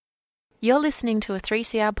You're listening to a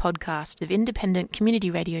 3CR podcast of independent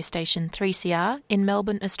community radio station 3CR in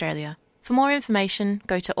Melbourne, Australia. For more information,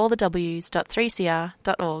 go to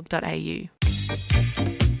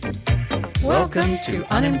allthews.3cr.org.au. Welcome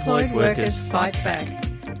to Unemployed Workers Fight Back.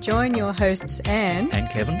 Join your hosts Anne and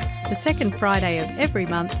Kevin the second Friday of every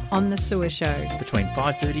month on The Sewer Show between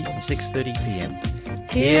 5:30 and 6:30 p.m.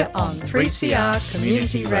 here on 3CR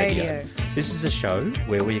Community Radio. This is a show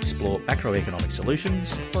where we explore macroeconomic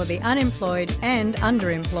solutions For the unemployed and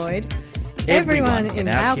underemployed, everyone in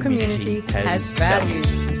our community has value.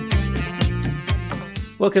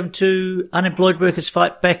 Welcome to Unemployed Workers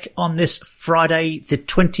Fight Back on this Friday, the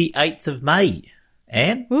 28th of May.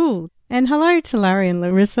 Anne? Ooh, and hello to Larry and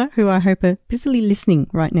Larissa, who I hope are busily listening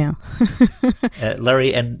right now.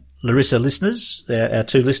 Larry and Larissa listeners, our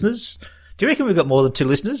two listeners. Do you reckon we've got more than two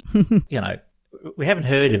listeners? We haven't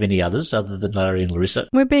heard of any others other than Larry and Larissa.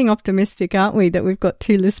 We're being optimistic, aren't we, that we've got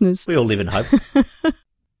two listeners? We all live in hope.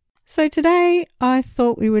 So today I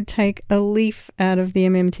thought we would take a leaf out of the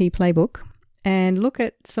MMT playbook and look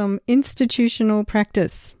at some institutional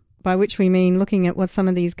practice, by which we mean looking at what some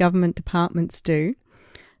of these government departments do,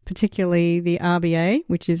 particularly the RBA,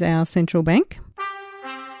 which is our central bank.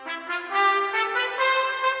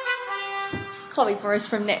 Chloe Boris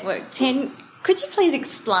from Network 10. Could you please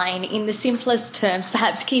explain in the simplest terms,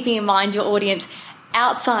 perhaps keeping in mind your audience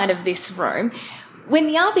outside of this room, when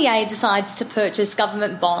the RBA decides to purchase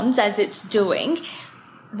government bonds, as it's doing,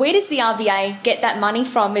 where does the RBA get that money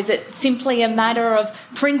from? Is it simply a matter of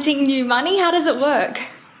printing new money? How does it work?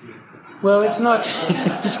 Well, it's not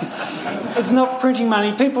it's not printing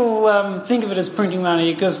money. People think of it as printing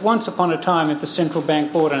money because once upon a time, if the central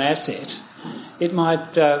bank bought an asset, it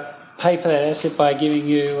might pay for that asset by giving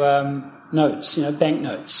you notes, bank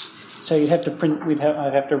notes. So you'd have to print.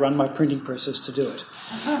 I'd have to run my printing presses to do it.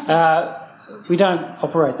 We don't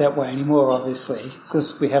operate that way anymore, obviously,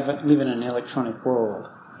 because we live in an electronic world.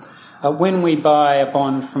 When we buy a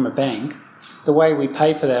bond from a bank, the way we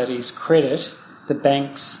pay for that is credit the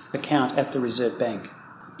bank's account at the Reserve Bank.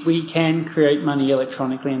 We can create money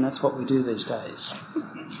electronically, and that's what we do these days.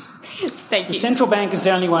 Thank you. The central bank is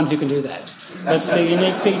the only one who can do that. That's the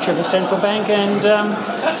unique feature of a central bank, and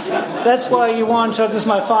that's why you want, this is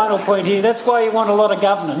my final point here, that's why you want a lot of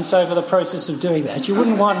governance over the process of doing that. You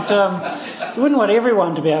wouldn't want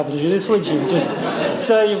everyone to be able to do this, would you?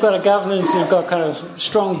 So you've got a governance, you've got kind of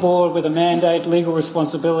strong board with a mandate, legal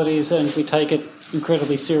responsibilities, and we take it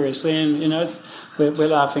incredibly seriously. And, we're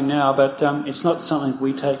laughing now, but it's not something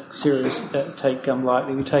we take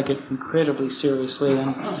lightly. We take it incredibly seriously,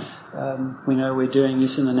 and we know we're doing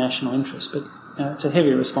this in the national interest. But it's a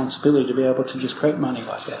heavy responsibility to be able to just create money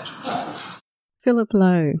like that. Philip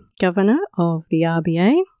Lowe, Governor of the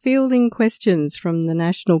RBA, fielding questions from the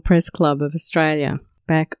National Press Club of Australia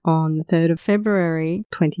back on the 3rd of February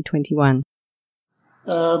 2021.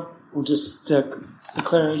 We'll just for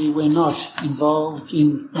clarity, we're not involved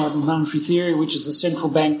in modern monetary theory, which is the central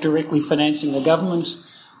bank directly financing the government.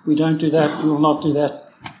 We don't do that. We will not do that.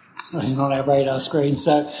 It's not even on our radar screen.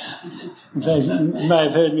 So in fact, you may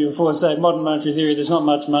have heard me before say modern monetary theory. There's not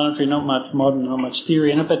much monetary, not much modern, not much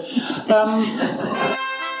theory in it. But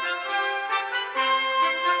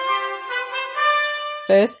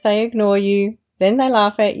first they ignore you, then they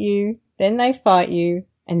laugh at you, then they fight you,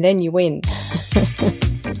 and then you win.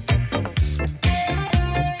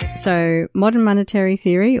 So modern monetary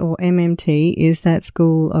theory, or MMT, is that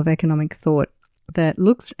school of economic thought that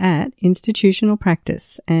looks at institutional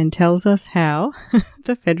practice and tells us how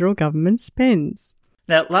the federal government spends.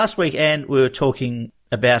 Now, last week, Anne, we were talking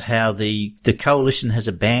about how the coalition has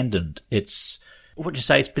abandoned its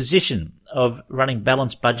position of running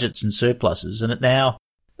balanced budgets and surpluses, and it now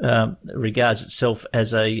regards itself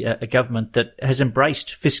as a government that has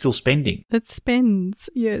embraced fiscal spending. That spends,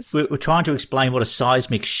 yes. We're trying to explain what a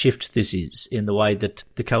seismic shift this is in the way that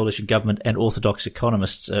the coalition government and orthodox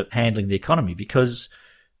economists are handling the economy, because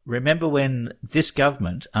remember when this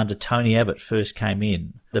government under Tony Abbott first came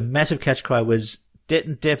in, the massive catch cry was debt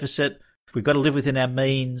and deficit, we've got to live within our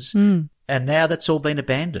means. And now that's all been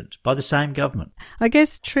abandoned by the same government. I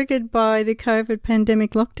guess triggered by the COVID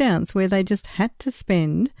pandemic lockdowns where they just had to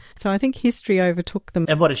spend. So I think history overtook them.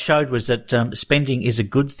 And what it showed was that spending is a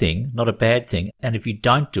good thing, not a bad thing. And if you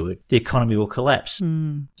don't do it, the economy will collapse.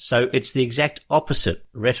 So it's the exact opposite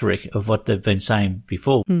rhetoric of what they've been saying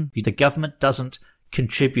before. If the government doesn't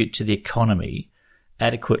contribute to the economy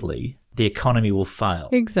adequately, the economy will fail.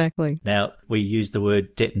 Exactly. Now, we use the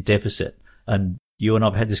word debt and deficit, and You and I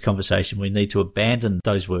have had this conversation. We need to abandon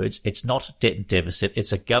those words. It's not debt and deficit.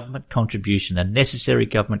 It's a government contribution, a necessary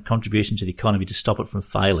government contribution to the economy to stop it from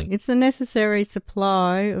failing. It's the necessary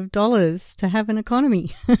supply of dollars to have an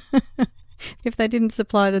economy. If they didn't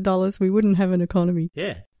supply the dollars, we wouldn't have an economy.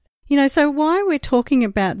 Yeah. You know, so why we're talking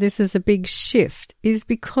about this as a big shift is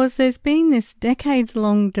because there's been this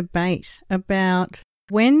decades-long debate about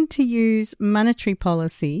when to use monetary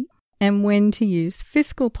policy and when to use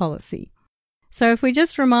fiscal policy. So if we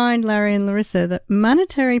just remind Larry and Larissa that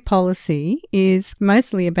monetary policy is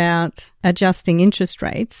mostly about adjusting interest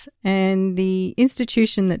rates, and the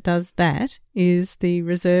institution that does that is the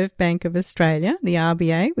Reserve Bank of Australia, the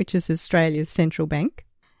RBA, which is Australia's central bank.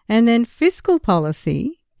 And then fiscal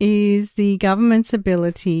policy is the government's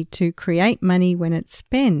ability to create money when it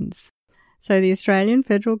spends. So the Australian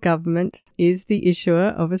federal government is the issuer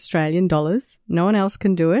of Australian dollars. No one else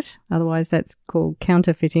can do it, otherwise that's called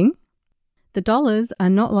counterfeiting. The dollars are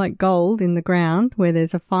not like gold in the ground where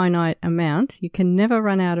there's a finite amount. You can never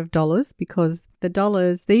run out of dollars because the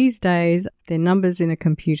dollars these days, they're numbers in a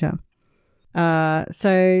computer.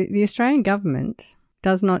 So the Australian government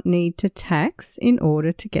does not need to tax in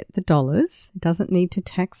order to get the dollars. It doesn't need to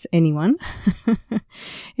tax anyone.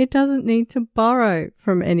 It doesn't need to borrow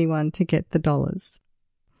from anyone to get the dollars.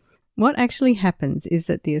 What actually happens is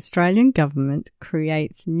that the Australian government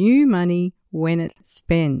creates new money when it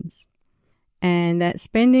spends. And that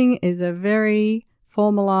spending is a very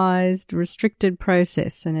formalised, restricted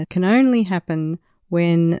process, and it can only happen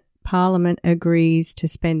when Parliament agrees to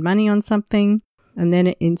spend money on something, and then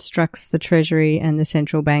it instructs the Treasury and the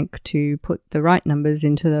central bank to put the right numbers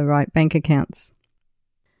into the right bank accounts.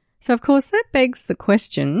 So, of course, that begs the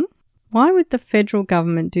question, why would the federal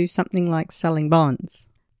government do something like selling bonds?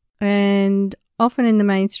 And often in the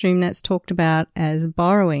mainstream that's talked about as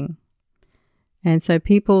borrowing. And so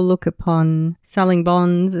people look upon selling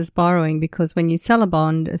bonds as borrowing because when you sell a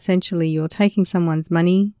bond, essentially you're taking someone's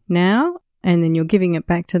money now and then you're giving it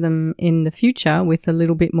back to them in the future with a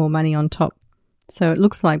little bit more money on top. So it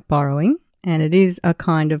looks like borrowing, and it is a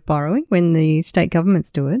kind of borrowing when the state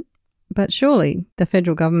governments do it. But surely the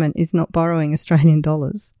federal government is not borrowing Australian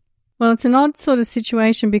dollars. Well, it's an odd sort of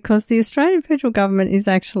situation because the Australian federal government is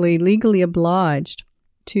actually legally obliged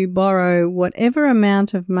to borrow whatever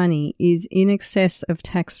amount of money is in excess of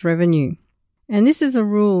tax revenue. And this is a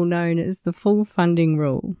rule known as the full funding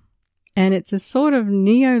rule. And it's a sort of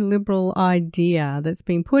neoliberal idea that's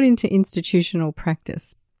been put into institutional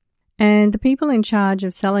practice. And the people in charge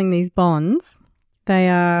of selling these bonds, they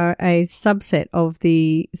are a subset of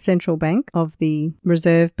the central bank, of the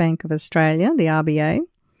Reserve Bank of Australia, the RBA,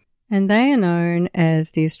 and they are known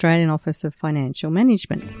as the Australian Office of Financial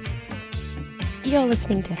Management. You're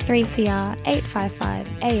listening to 3CR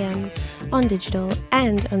 855 AM on digital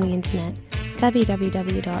and on the internet,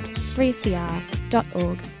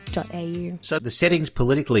 www.3cr.org.au. So the settings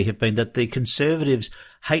politically have been that the Conservatives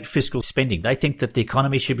hate fiscal spending. They think that the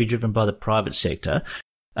economy should be driven by the private sector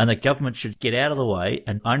and that government should get out of the way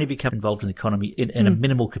and only become involved in the economy in a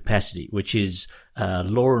minimal capacity, which is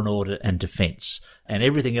law and order and defence. And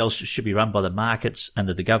everything else should be run by the markets and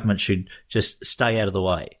that the government should just stay out of the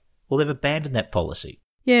way. Well, they've abandoned that policy.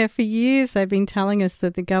 Yeah, for years they've been telling us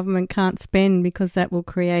that the government can't spend because that will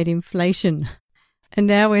create inflation. And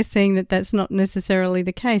now we're seeing that that's not necessarily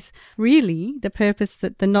the case. Really, the purpose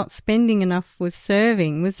that the not spending enough was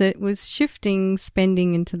serving was that it was shifting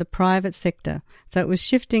spending into the private sector. So it was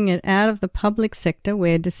shifting it out of the public sector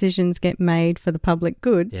where decisions get made for the public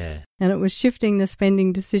good. Yeah. And it was shifting the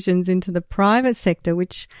spending decisions into the private sector,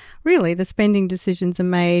 which really the spending decisions are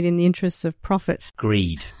made in the interests of profit.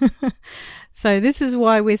 Greed. So this is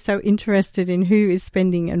why we're so interested in who is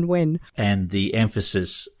spending and when. And the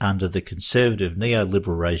emphasis under the conservative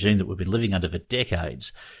neoliberal regime that we've been living under for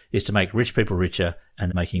decades is to make rich people richer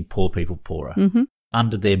and making poor people poorer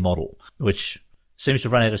under their model, which seems to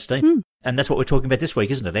run out of steam. And that's what we're talking about this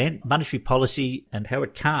week, isn't it, Anne? Monetary policy and how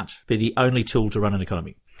it can't be the only tool to run an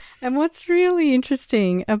economy. And what's really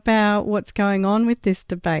interesting about what's going on with this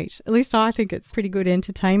debate, at least I think it's pretty good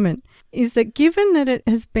entertainment, is that given that it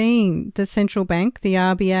has been the central bank, the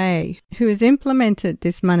RBA, who has implemented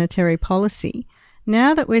this monetary policy,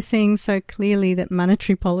 now that we're seeing so clearly that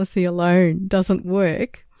monetary policy alone doesn't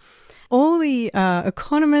work, all the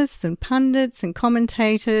economists and pundits and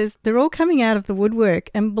commentators, they're all coming out of the woodwork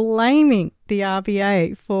and blaming the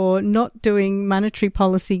RBA for not doing monetary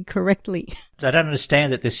policy correctly. They don't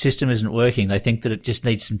understand that this system isn't working. They think that it just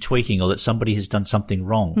needs some tweaking or that somebody has done something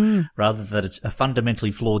wrong, rather than that it's a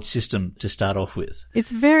fundamentally flawed system to start off with.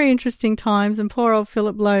 It's very interesting times, and poor old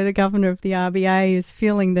Philip Lowe, the governor of the RBA, is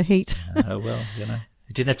feeling the heat. Well, you know.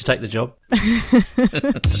 You didn't have to take the job.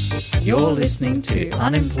 You're listening to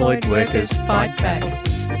Unemployed Workers Fight Back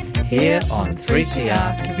here on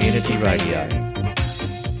 3CR Community Radio.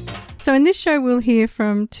 So in this show, we'll hear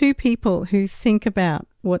from two people who think about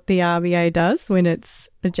what the RBA does when it's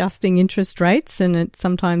adjusting interest rates, and it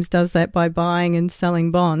sometimes does that by buying and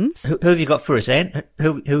selling bonds. Who have you got for us, Anne?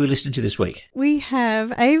 Who are we listening to this week? We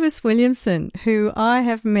have Avis Williamson, who I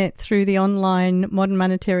have met through the online modern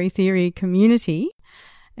monetary theory community,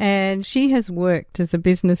 and she has worked as a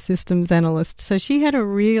business systems analyst. So she had a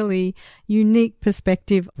really unique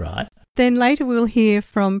perspective. Right. Then later we'll hear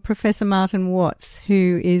from Professor Martin Watts,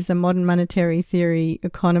 who is a modern monetary theory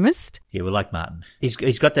economist. Yeah, we like Martin. He's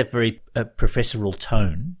got that very professorial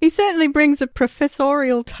tone. He certainly brings a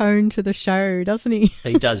professorial tone to the show, doesn't he?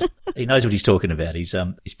 He does. He knows what he's talking about. He's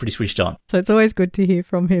pretty switched on. So it's always good to hear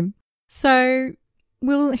from him. So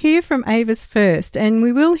we'll hear from Avis first, and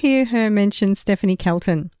we will hear her mention Stephanie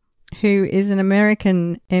Kelton, who is an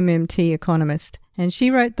American MMT economist. And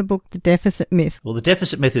she wrote the book, The Deficit Myth. Well, The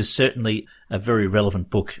Deficit Myth is certainly a very relevant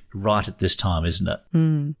book right at this time, isn't it?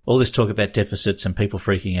 Mm. All this talk about deficits and people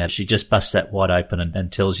freaking out, she just busts that wide open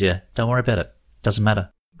and tells you, don't worry about it. Doesn't matter.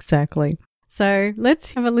 Exactly. So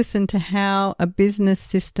let's have a listen to how a business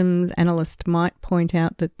systems analyst might point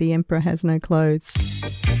out that the emperor has no clothes.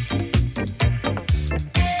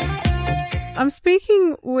 I'm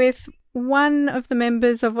speaking with one of the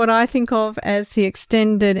members of what I think of as the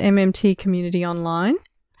extended MMT community online,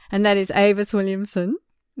 and that is Avis Williamson.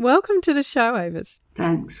 Welcome to the show, Avis.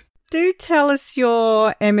 Thanks. Do tell us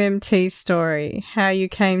your MMT story, how you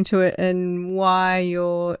came to it and why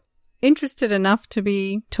you're interested enough to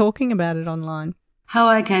be talking about it online. How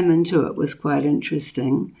I came into it was quite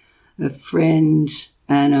interesting. A friend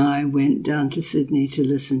and I went down to Sydney to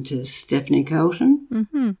listen to Stephanie Kelton.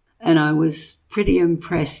 Mm-hmm. And I was pretty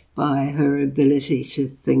impressed by her ability to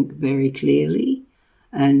think very clearly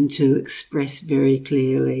and to express very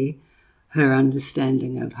clearly her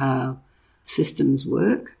understanding of how systems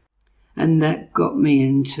work. And that got me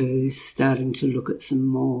into starting to look at some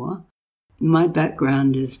more. My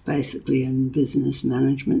background is basically in business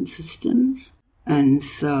management systems, and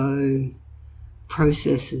so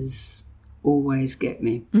processes always get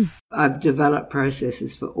me. I've developed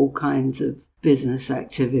processes for all kinds of business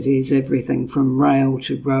activities, everything from rail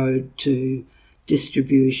to road to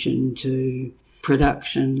distribution to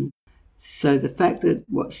production. So the fact that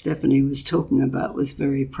what Stephanie was talking about was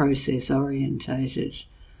very process orientated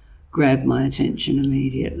grabbed my attention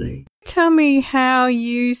immediately. Tell me how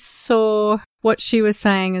you saw what she was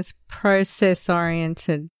saying as process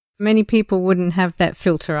oriented. Many people wouldn't have that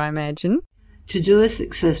filter, I imagine. To do a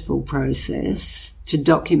successful process, to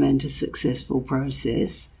document a successful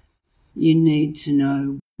process, you need to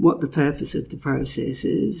know what the purpose of the process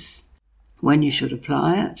is, when you should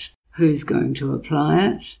apply it, who's going to apply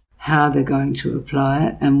it, how they're going to apply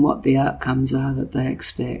it, and what the outcomes are that they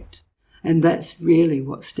expect. And that's really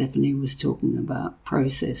what Stephanie was talking about,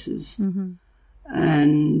 processes. Mm-hmm.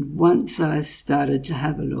 And once I started to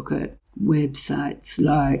have a look at websites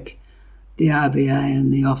like the RBA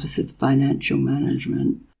and the Office of Financial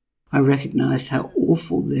Management, I recognised how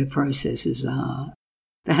awful their processes are.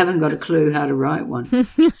 They haven't got a clue how to write one.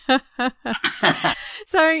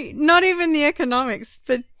 So not even the economics,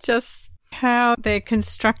 but just how they're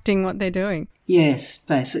constructing what they're doing. Yes,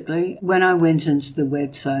 basically. When I went into the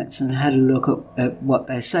websites and had a look at what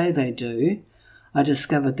they say they do, I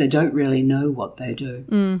discovered they don't really know what they do.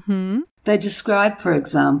 Mm-hmm. They describe, for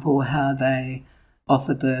example, how they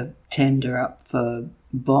offer the tender up for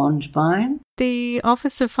bond buying. The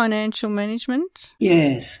Office of Financial Management?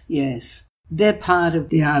 Yes. They're part of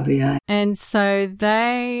the RBA. And so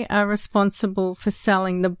they are responsible for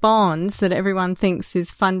selling the bonds that everyone thinks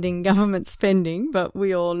is funding government spending, but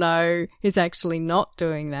we all know is actually not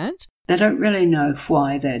doing that. They don't really know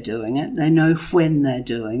why they're doing it. They know when they're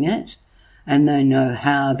doing it, and they know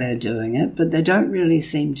how they're doing it, but they don't really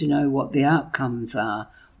seem to know what the outcomes are,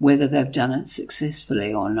 whether they've done it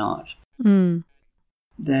successfully or not. Mm.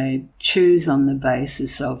 They choose on the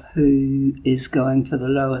basis of who is going for the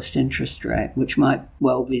lowest interest rate, which might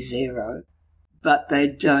well be zero, but they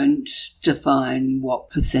don't define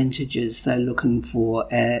what percentages they're looking for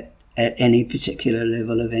at any particular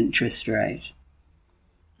level of interest rate.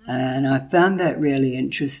 And I found that really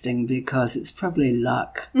interesting because it's probably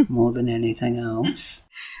luck more than anything else.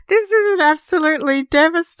 This is an absolutely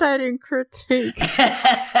devastating critique.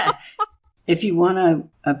 If you want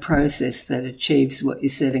a process that achieves what you're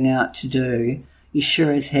setting out to do, you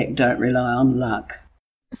sure as heck don't rely on luck.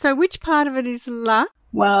 So which part of it is luck?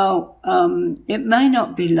 Well, it may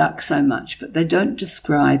not be luck so much, but they don't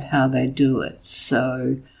describe how they do it.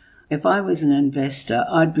 So if I was an investor,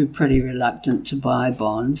 I'd be pretty reluctant to buy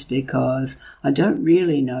bonds because I don't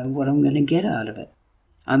really know what I'm going to get out of it.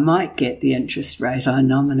 I might get the interest rate I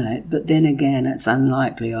nominate, but then again, it's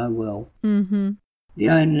unlikely I will. Mm-hmm. The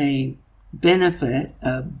only benefit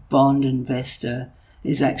a bond investor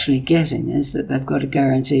is actually getting is that they've got a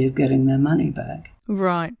guarantee of getting their money back.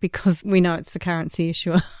 Right, because we know it's the currency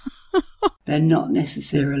issuer. They're not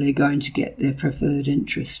necessarily going to get their preferred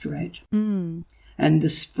interest rate. Mm. And the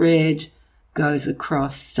spread goes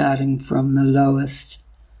across starting from the lowest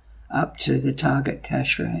up to the target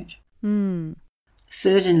cash rate. Mm.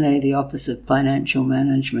 Certainly the Office of Financial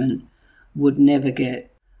Management would never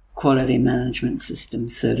get Quality Management System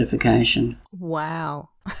certification. Wow.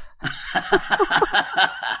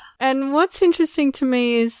 And what's interesting to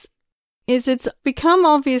me is it's become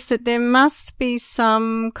obvious that there must be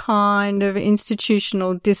some kind of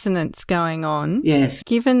institutional dissonance going on. Yes.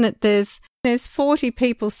 Given that there's 40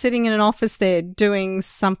 people sitting in an office there doing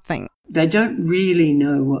something. They don't really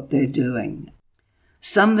know what they're doing.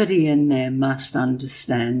 Somebody in there must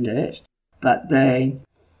understand it, but they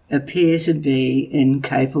appear to be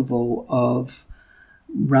incapable of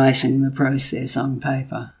writing the process on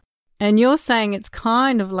paper. And you're saying it's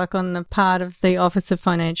kind of like on the part of the Office of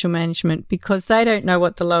Financial Management because they don't know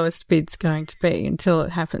what the lowest bid's going to be until it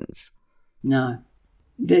happens. No.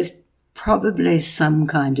 There's probably some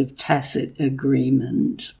kind of tacit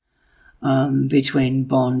agreement between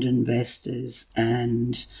bond investors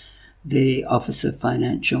and the Office of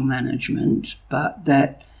Financial Management, but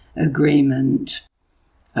that agreement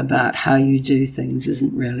about how you do things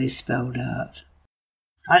isn't really spelled out.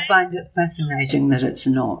 I find it fascinating that it's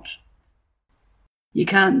not. You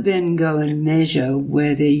can't then go and measure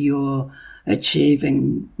whether you're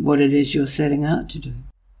achieving what it is you're setting out to do.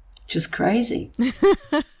 Just crazy.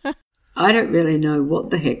 I don't really know what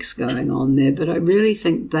the heck's going on there, but I really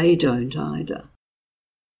think they don't either.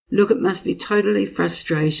 Look, it must be totally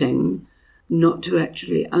frustrating not to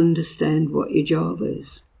actually understand what your job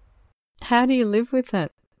is. How do you live with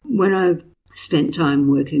it? When I've spent time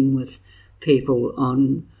working with people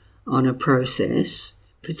on a process,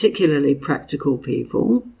 particularly practical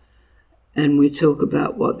people, and we talk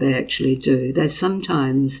about what they actually do, they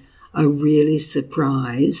sometimes are really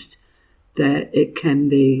surprised that it can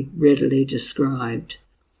be readily described.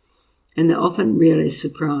 And they're often really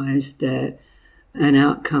surprised that an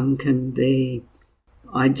outcome can be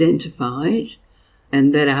identified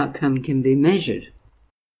and that outcome can be measured.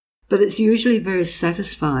 But it's usually very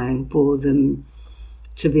satisfying for them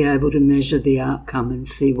to be able to measure the outcome and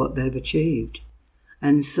see what they've achieved.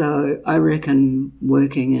 And so I reckon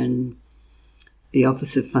working in the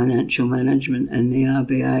Office of Financial Management and the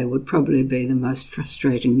RBA would probably be the most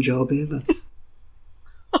frustrating job ever.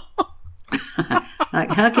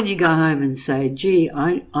 Like, how can you go home and say, gee,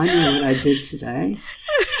 I know what I did today?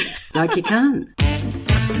 Like, you can't.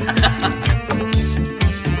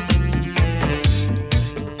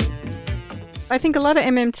 I think a lot of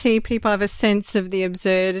MMT people have a sense of the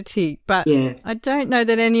absurdity, but yeah. I don't know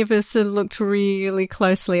that any of us have looked really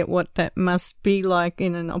closely at what that must be like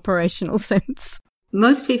in an operational sense.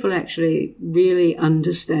 Most people actually really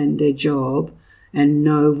understand their job and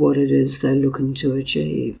know what it is they're looking to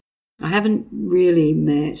achieve. I haven't really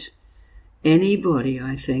met anybody,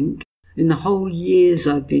 I think, in the whole years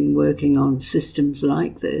I've been working on systems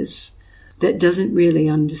like this that doesn't really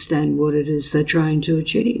understand what it is they're trying to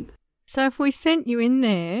achieve. So if we sent you in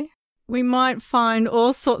there, we might find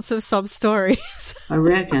all sorts of sob stories. I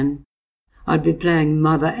reckon. I'd be playing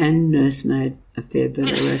mother and nursemaid a fair bit,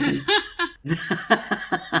 I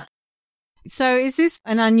reckon. So is this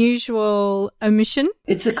an unusual omission?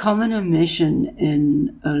 It's a common omission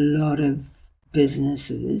in a lot of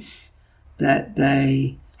businesses that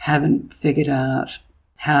they haven't figured out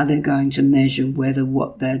how they're going to measure whether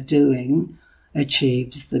what they're doing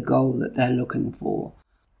achieves the goal that they're looking for.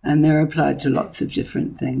 And they're applied to lots of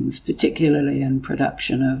different things, particularly in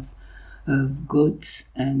production of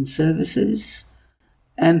goods and services,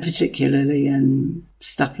 and particularly in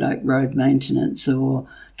stuff like road maintenance or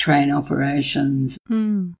train operations.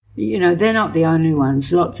 Mm. You know, they're not the only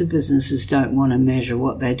ones. Lots of businesses don't want to measure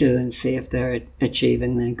what they do and see if they're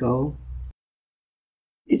achieving their goal.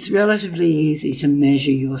 It's relatively easy to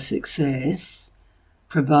measure your success,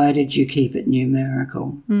 provided you keep it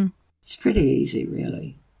numerical. Mm. It's pretty easy,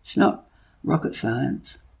 really. It's not rocket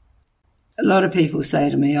science. A lot of people say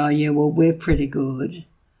to me, oh, yeah, well, we're pretty good.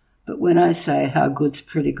 But when I say how good's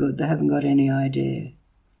pretty good, they haven't got any idea.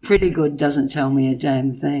 pretty good doesn't tell me a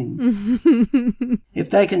damn thing. If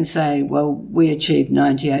they can say, well, we achieved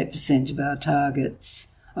 98% of our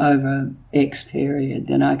targets over X period,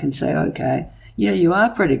 then I can say, okay, yeah, you are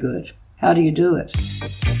pretty good. How do you do it?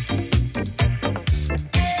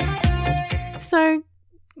 So,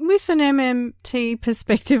 with an MMT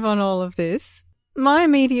perspective on all of this, my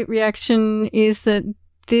immediate reaction is that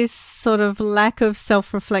this sort of lack of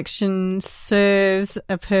self-reflection serves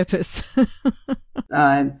a purpose.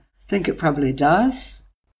 I think it probably does.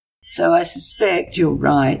 So I suspect you're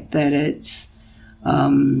right that it's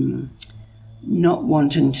not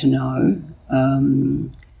wanting to know,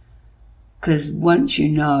 because once you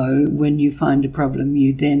know, when you find a problem,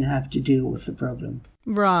 you then have to deal with the problem.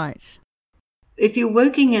 Right. If you're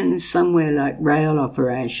working in somewhere like rail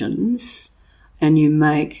operations and you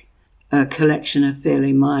make a collection of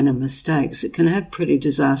fairly minor mistakes, it can have pretty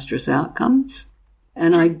disastrous outcomes.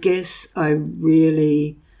 And I guess I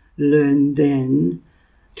really learned then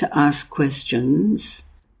to ask questions.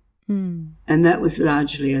 And that was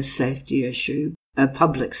largely a safety issue, a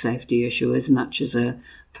public safety issue as much as a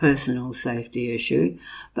personal safety issue.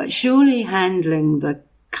 But surely handling the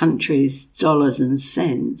country's dollars and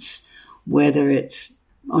cents, whether it's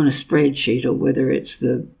on a spreadsheet or whether it's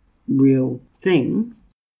the real thing,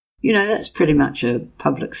 you know, that's pretty much a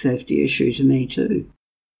public safety issue to me too.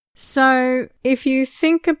 So if you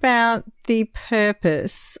think about the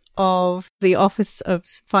purpose of the Office of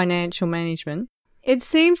Financial Management, it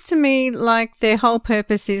seems to me like their whole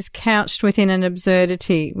purpose is couched within an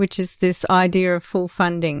absurdity, which is this idea of full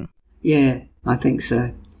funding. Yeah, I think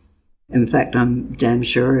so. In fact, I'm damn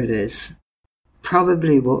sure it is.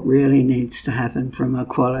 Probably what really needs to happen from a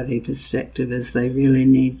quality perspective is they really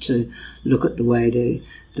need to look at the way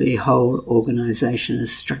the whole organisation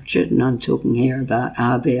is structured, and I'm talking here about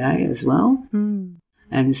RBA as well,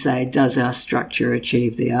 and say, does our structure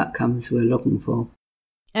achieve the outcomes we're looking for?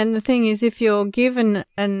 And the thing is, if you're given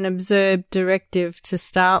an absurd directive to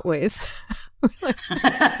start with, where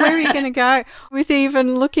are you going to go with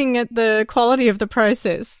even looking at the quality of the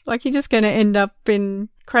process? Like, you're just going to end up in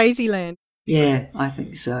crazy land. Yeah, I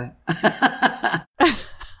think so.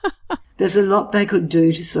 There's a lot they could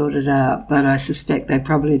do to sort it out, but I suspect they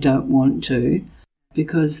probably don't want to,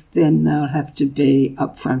 because then they'll have to be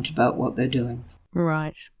upfront about what they're doing.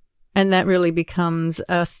 Right. And that really becomes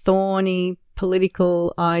a thorny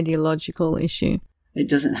political, ideological issue. It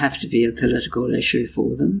doesn't have to be a political issue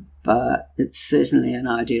for them, but it's certainly an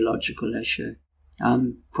ideological issue.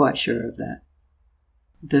 I'm quite sure of that.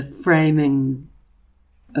 The framing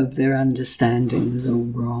of their understanding is all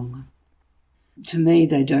wrong. To me,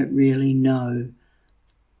 they don't really know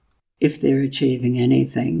if they're achieving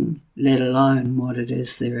anything, let alone what it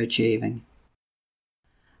is they're achieving.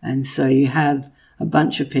 And so you have a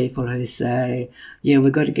bunch of people who say, yeah,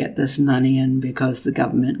 we've got to get this money in because the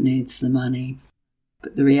government needs the money.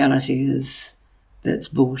 But the reality is that's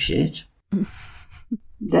bullshit.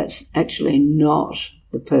 That's actually not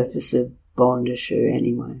the purpose of bond issue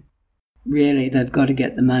anyway. Really, they've got to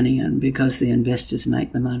get the money in because the investors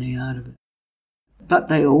make the money out of it. But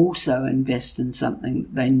they also invest in something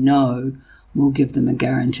they know will give them a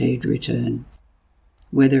guaranteed return.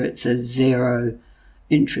 Whether it's a zero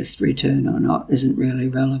interest return or not isn't really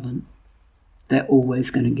relevant. They're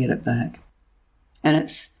always going to get it back. And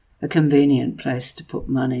it's a convenient place to put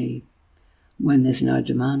money when there's no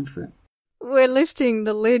demand for it. We're lifting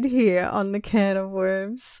the lid here on the can of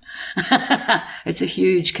worms. It's a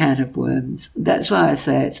huge can of worms. That's why I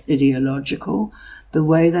say it's ideological. The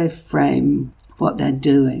way they frame what they're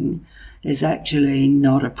doing is actually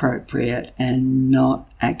not appropriate and not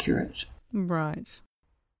accurate. Right.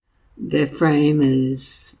 Their frame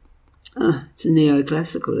is, it's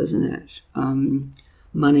neoclassical, isn't it?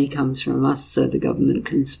 Money comes from us so the government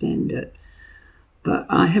can spend it. But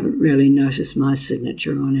I haven't really noticed my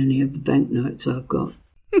signature on any of the banknotes I've got.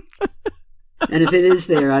 And if it is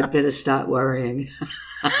there, I'd better start worrying.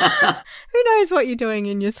 Who knows what you're doing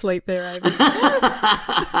in your sleep there, Avis?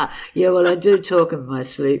 Yeah, well, I do talk in my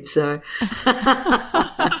sleep, so...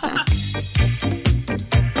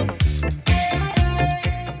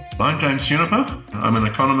 I'm James Juniper. I'm an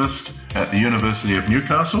economist at the University of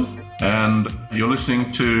Newcastle, and you're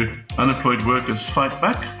listening to Unemployed Workers Fight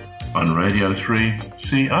Back on Radio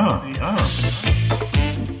 3CR.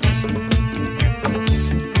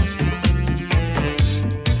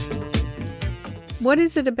 What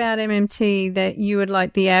is it about MMT that you would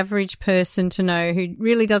like the average person to know who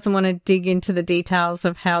really doesn't want to dig into the details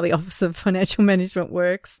of how the Office of Financial Management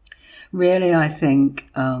works? Really, I think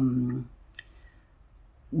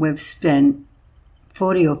we've spent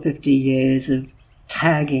 40 or 50 years of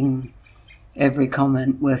tagging every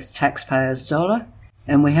comment with taxpayers' dollar,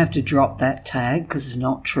 and we have to drop that tag because it's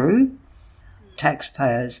not true.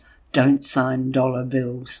 Taxpayers don't sign dollar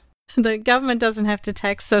bills. The government doesn't have to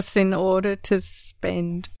tax us in order to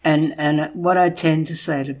spend. And what I tend to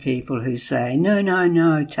say to people who say,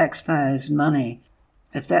 no, taxpayers' money,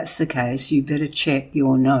 if that's the case, you better check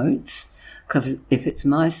your notes, because if it's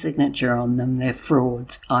my signature on them, they're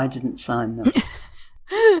frauds. I didn't sign them.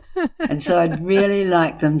 And so I'd really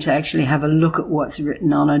like them to actually have a look at what's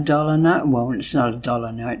written on a dollar note. Well, it's not a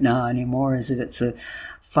dollar note now anymore, is it? It's a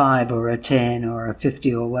 5 or a 10 or a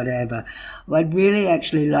 50 or whatever. I'd really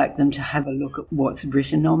actually like them to have a look at what's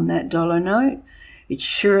written on that dollar note. It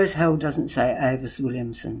sure as hell doesn't say Avis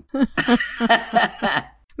Williamson.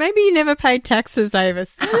 Maybe you never paid taxes,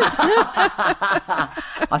 Avis.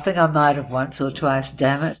 I think I might have once or twice,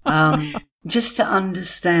 damn it. Just to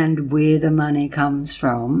understand where the money comes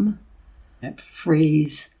from, it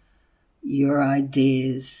frees your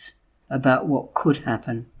ideas about what could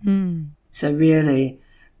happen. So really,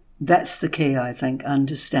 that's the key, I think,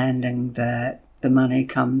 understanding that the money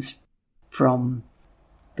comes from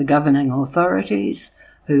the governing authorities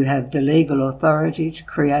who have the legal authority to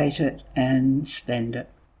create it and spend it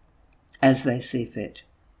as they see fit.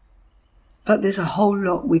 But there's a whole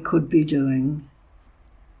lot we could be doing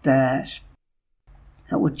that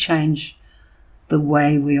would change the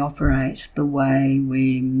way we operate, the way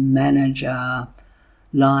we manage our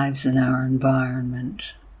lives and our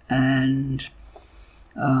environment. And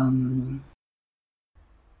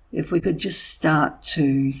if we could just start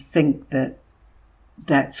to think that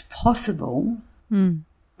that's possible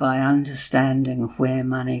by understanding where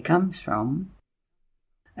money comes from.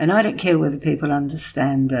 And I don't care whether people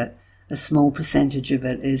understand that a small percentage of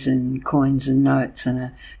it is in coins and notes and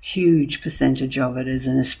a huge percentage of it is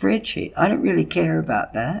in a spreadsheet. I don't really care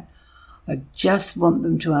about that. I just want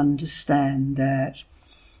them to understand that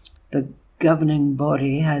the governing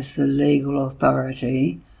body has the legal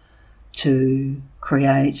authority to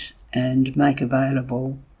create and make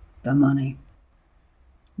available the money.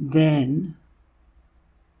 Then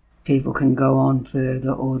people can go on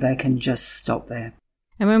further or they can just stop there.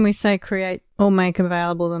 And when we say create or make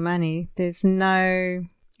available the money, there's no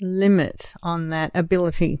limit on that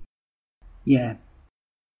ability. Yeah.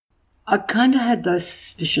 I kind of had those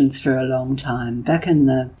suspicions for a long time. Back in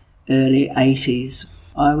the early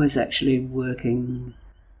 80s, I was actually working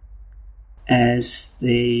as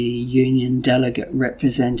the union delegate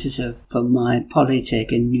representative for my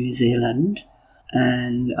Polytech in New Zealand,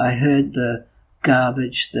 and I heard the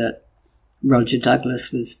garbage that Roger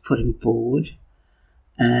Douglas was putting forward.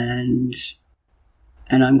 And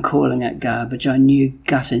I'm calling it garbage. I knew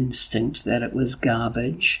gut instinct that it was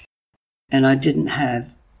garbage. And I didn't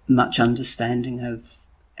have much understanding of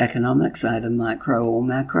economics, either micro or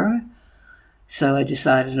macro. So I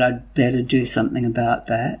decided I'd better do something about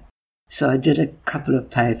that. So I did a couple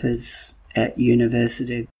of papers at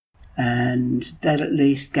university, and that at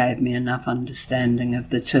least gave me enough understanding of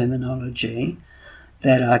the terminology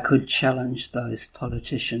that I could challenge those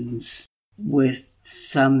politicians with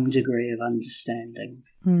some degree of understanding.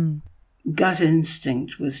 Gut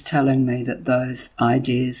instinct was telling me that those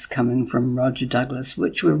ideas coming from Roger Douglas,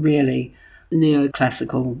 which were really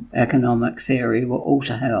neoclassical economic theory, were all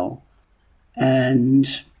to hell. And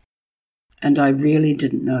I really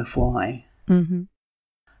didn't know why.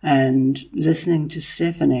 And listening to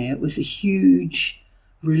Stephanie, it was a huge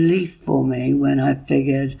relief for me when I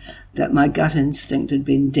figured that my gut instinct had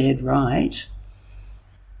been dead right.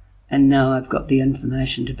 And now I've got the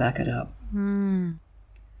information to back it up.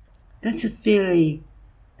 That's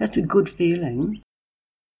a good feeling.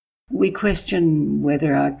 We question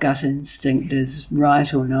whether our gut instinct is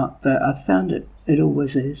right or not, but I've found it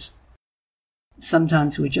always is.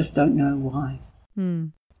 Sometimes we just don't know why.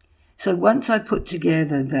 So once I put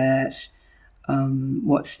together that,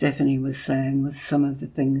 what Stephanie was saying with some of the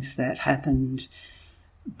things that happened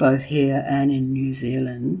both here and in New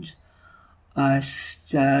Zealand, I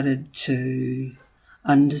started to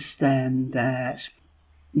understand that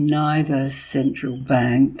neither central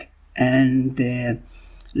bank and their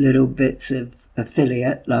little bits of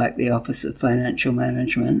affiliate, like the Office of Financial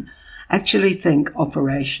Management, actually think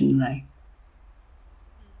operationally.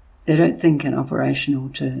 They don't think in operational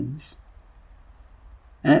terms.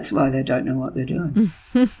 And that's why they don't know what they're doing.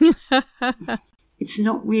 It's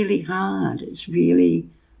not really hard. It's really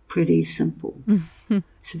pretty simple.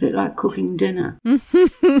 It's a bit like cooking dinner.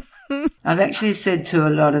 I've actually said to a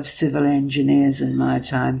lot of civil engineers in my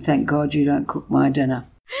time, thank God you don't cook my dinner.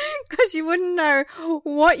 Because you wouldn't know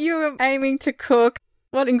what you were aiming to cook,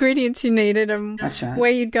 what ingredients you needed, and That's right.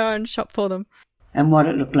 where you'd go and shop for them. and what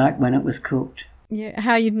it looked like when it was cooked. Yeah,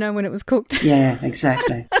 how you'd know when it was cooked. Yeah,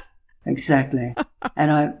 exactly. Exactly.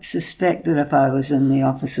 And I suspect that if I was in the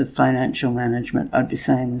Office of Financial Management, I'd be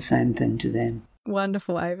saying the same thing to them.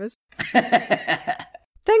 Wonderful, Avis.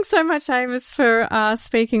 Thanks so much, Avis, for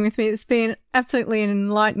speaking with me. It's been absolutely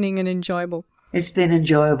enlightening and enjoyable. It's been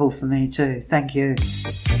enjoyable for me too. Thank you.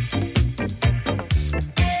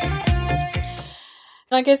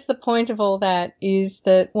 I guess the point of all that is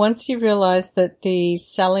that once you realise that the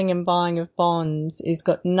selling and buying of bonds has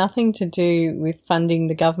got nothing to do with funding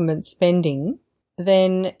the government spending,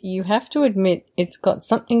 then you have to admit it's got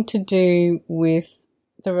something to do with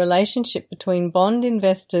the relationship between bond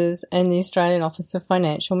investors and the Australian Office of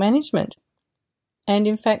Financial Management. And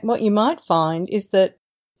in fact, what you might find is that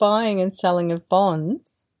buying and selling of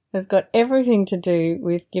bonds has got everything to do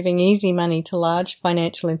with giving easy money to large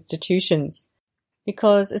financial institutions.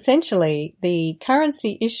 Because essentially the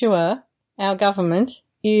currency issuer, our government,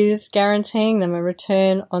 is guaranteeing them a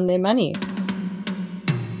return on their money.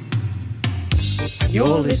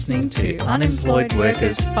 You're listening to Unemployed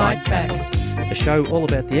Workers Fight Back, a show all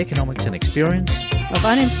about the economics and experience of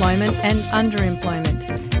unemployment and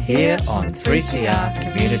underemployment, here on 3CR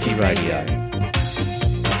Community Radio.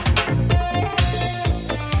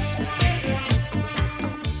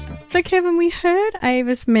 So, Kevin, we heard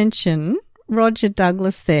Avis mention Roger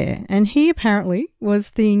Douglas there, and he apparently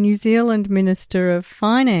was the New Zealand Minister of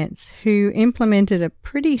Finance who implemented a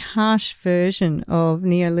pretty harsh version of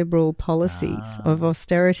neoliberal policies of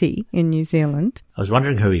austerity in New Zealand. I was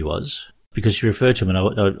wondering who he was, because you referred to him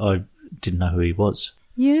and I didn't know who he was.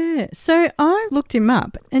 Yeah, so I looked him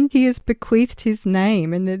up and he has bequeathed his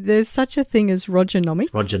name, and there's such a thing as Rogernomics.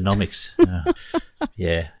 Rogernomics,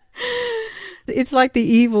 yeah. It's like the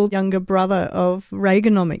evil younger brother of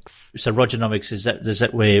Reaganomics. So Rogernomics, is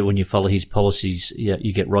that where when you follow his policies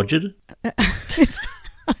you get rogered?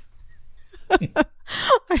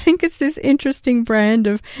 I think it's this interesting brand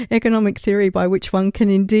of economic theory by which one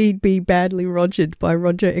can indeed be badly rogered by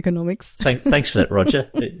Roger Economics. Thanks for that,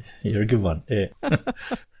 Roger. You're a good one. Yeah.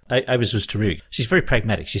 Avis was terrific. She's very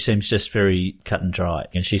pragmatic. She seems just very cut and dry,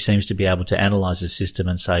 and she seems to be able to analyse the system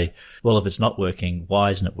and say, well, if it's not working, why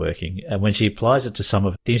isn't it working? And when she applies it to some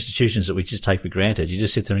of the institutions that we just take for granted, you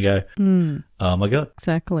just sit there and go, oh my God.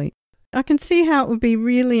 Exactly. I can see how it would be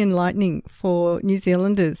really enlightening for New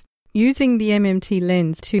Zealanders using the MMT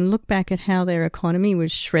lens to look back at how their economy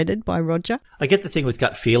was shredded by Roger. I get the thing with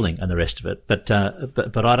gut feeling and the rest of it, but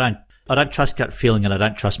I don't. I don't trust gut feeling and I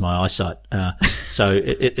don't trust my eyesight. So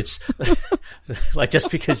it's like just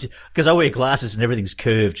because I wear glasses and everything's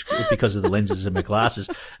curved because of the lenses of my glasses,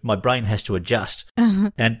 my brain has to adjust.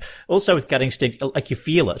 And also with gut instinct, like you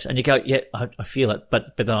feel it and you go, yeah, I feel it,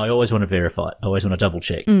 but then I always want to verify it. I always want to double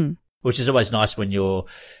check. Which is always nice when you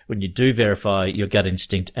do verify your gut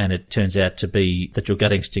instinct and it turns out to be that your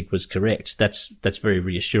gut instinct was correct. That's very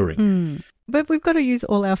reassuring. But we've got to use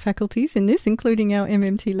all our faculties in this, including our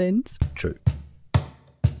MMT lens. True.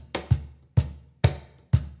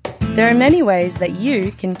 There are many ways that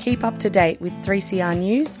you can keep up to date with 3CR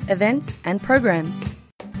news, events and programs.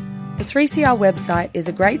 The 3CR website is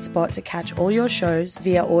a great spot to catch all your shows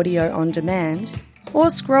via audio on demand or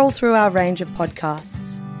scroll through our range of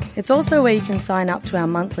podcasts. It's also where you can sign up to our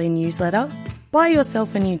monthly newsletter, buy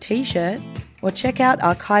yourself a new t-shirt or check out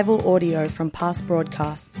archival audio from past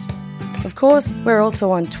broadcasts. Of course, we're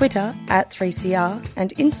also on Twitter at 3CR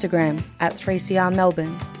and Instagram at 3CR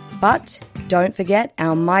Melbourne. But don't forget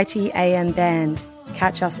our mighty AM band.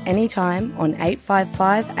 Catch us anytime on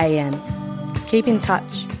 855 AM. Keep in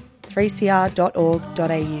touch.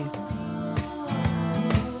 3cr.org.au.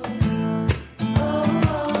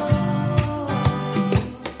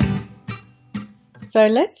 So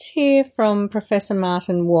let's hear from Professor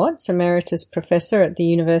Martin Watts, Emeritus Professor at the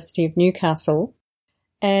University of Newcastle,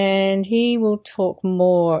 and he will talk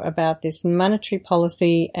more about this monetary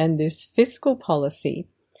policy and this fiscal policy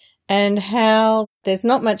and how there's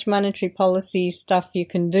not much monetary policy stuff you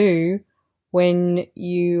can do when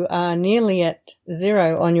you are nearly at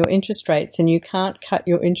zero on your interest rates and you can't cut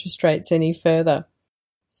your interest rates any further.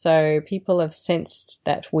 So people have sensed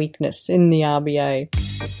that weakness in the RBA.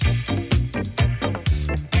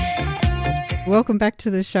 Welcome back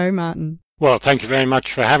to the show, Martin. Well, thank you very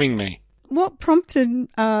much for having me. What prompted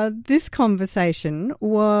this conversation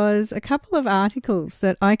was a couple of articles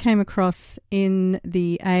that I came across in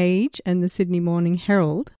The Age and the Sydney Morning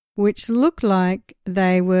Herald, which looked like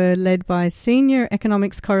they were led by senior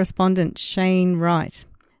economics correspondent Shane Wright.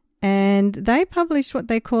 And they published what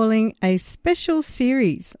they're calling a special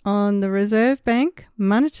series on the Reserve Bank,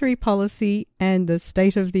 monetary policy and the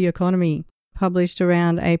state of the economy, published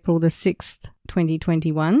around April the 6th,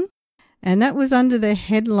 2021, and that was under the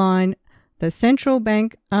headline, "The Central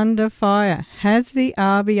Bank Under Fire. Has the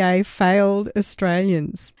RBA Failed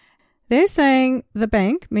Australians?" They're saying the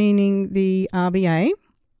bank, meaning the RBA,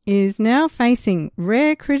 is now facing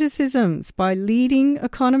rare criticisms by leading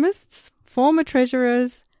economists, former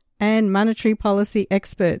treasurers, and monetary policy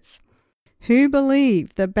experts who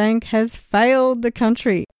believe the bank has failed the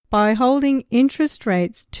country by holding interest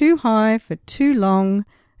rates too high for too long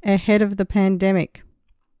ahead of the pandemic.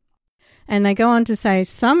 And they go on to say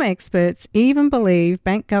some experts even believe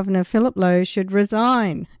Bank Governor Philip Lowe should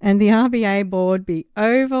resign and the RBA board be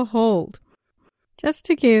overhauled. Just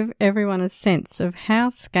to give everyone a sense of how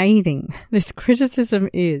scathing this criticism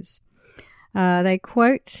is, they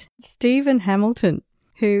quote Stephen Hamilton,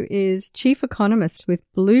 who is chief economist with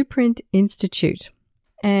Blueprint Institute.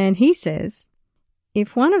 And he says,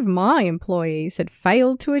 "If one of my employees had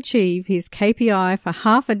failed to achieve his KPI for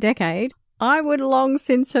half a decade, I would long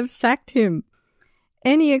since have sacked him.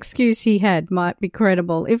 Any excuse he had might be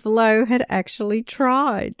credible if Lowe had actually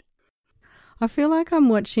tried." I feel like I'm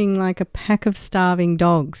watching like a pack of starving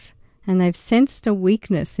dogs, and they've sensed a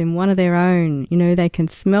weakness in one of their own. You know, they can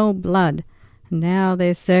smell blood, and now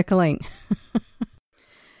they're circling.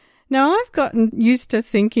 Now, I've gotten used to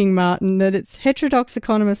thinking, Martin, that it's heterodox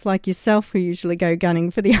economists like yourself who usually go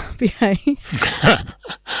gunning for the RBA.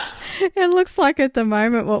 It looks like at the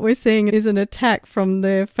moment what we're seeing is an attack from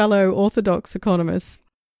their fellow orthodox economists.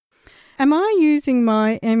 Am I using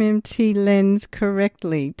my MMT lens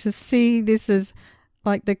correctly to see this as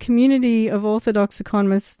like the community of orthodox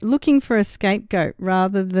economists looking for a scapegoat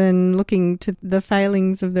rather than looking to the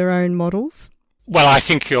failings of their own models? Well, I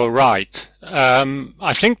think you're right.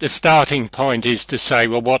 I think the starting point is to say,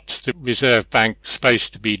 well, what's the Reserve Bank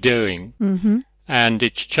supposed to be doing? Mm-hmm. And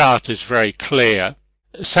its chart is very clear.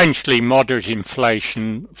 Essentially moderate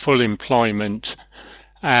inflation, full employment,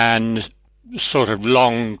 and sort of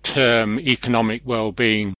long-term economic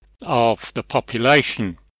well-being of the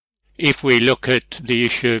population. If we look at the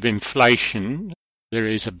issue of inflation, there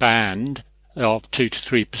is a band of 2 to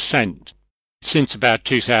 3%. Since about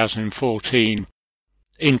 2014,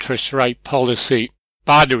 interest rate policy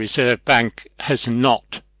by the Reserve Bank has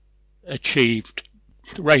not achieved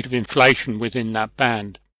the rate of inflation within that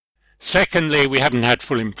band. Secondly, we haven't had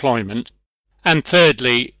full employment. And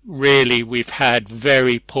thirdly, really, we've had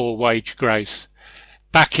very poor wage growth.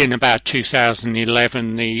 Back in about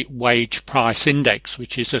 2011, the wage price index,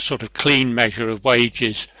 which is a sort of clean measure of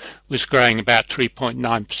wages, was growing about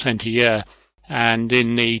 3.9% a year. And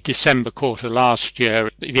in the December quarter last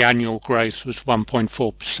year, the annual growth was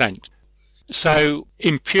 1.4%. So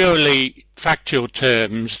in purely factual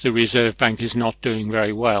terms, the Reserve Bank is not doing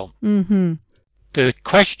very well. Mm-hmm. The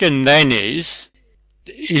question then is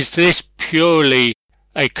this purely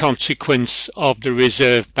a consequence of the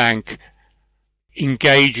Reserve Bank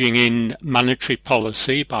engaging in monetary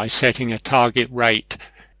policy by setting a target rate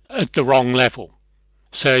at the wrong level?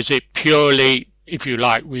 So is it purely, if you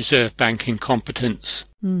like, Reserve Bank incompetence?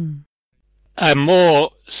 Mm. A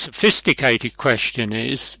more sophisticated question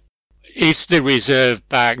is the Reserve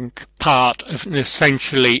Bank part of an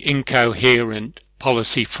essentially incoherent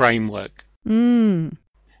policy framework? Mm.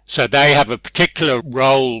 So they have a particular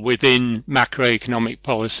role within macroeconomic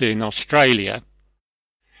policy in Australia,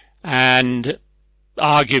 and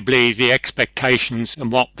arguably the expectations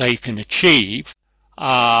and what they can achieve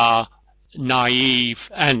are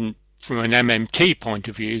naive and, from an MMT point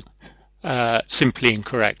of view, simply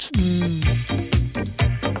incorrect.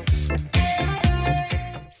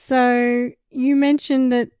 So you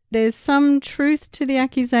mentioned that there's some truth to the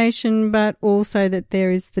accusation, but also that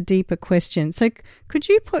there is the deeper question. So could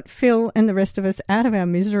you put Phil and the rest of us out of our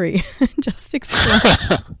misery and just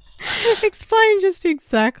explain just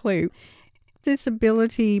exactly this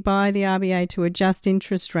ability by the RBA to adjust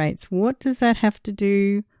interest rates? What does that have to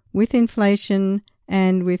do with inflation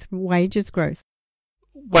and with wages growth?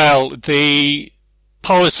 Well, the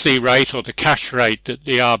policy rate or the cash rate that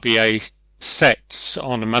the RBA sets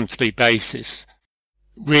on a monthly basis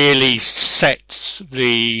really sets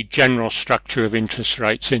the general structure of interest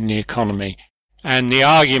rates in the economy. And the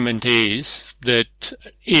argument is that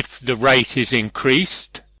if the rate is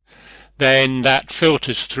increased, then that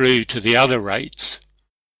filters through to the other rates,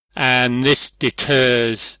 and this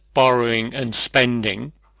deters borrowing and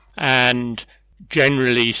spending and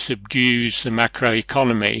generally subdues the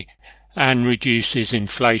macroeconomy and reduces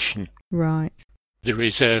inflation. Right. The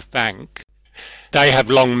Reserve Bank, they have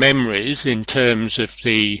long memories in terms of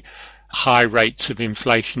the high rates of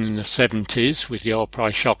inflation in the 70s with the oil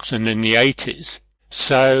price shocks and in the 80s.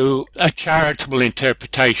 So a charitable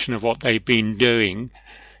interpretation of what they've been doing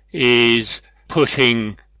is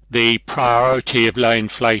putting the priority of low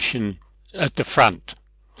inflation at the front.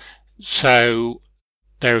 So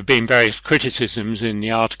there have been various criticisms in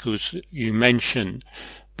the articles you mentioned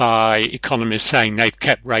by economists saying they've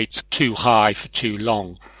kept rates too high for too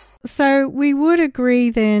long. So we would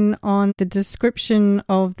agree then on the description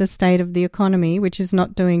of the state of the economy, which is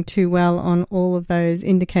not doing too well on all of those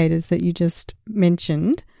indicators that you just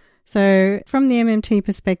mentioned. So from the MMT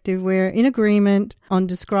perspective, we're in agreement on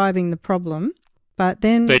describing the problem, but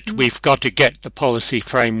we've got to get the policy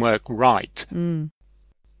framework right.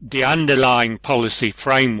 The underlying policy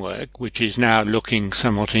framework, which is now looking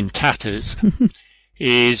somewhat in tatters,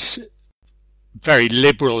 is very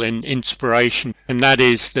liberal in inspiration, and that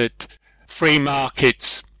is that free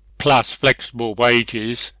markets plus flexible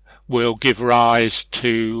wages will give rise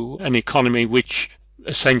to an economy which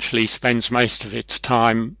essentially spends most of its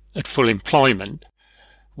time at full employment,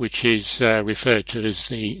 which is referred to as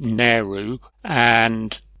the NERU,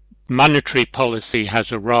 and monetary policy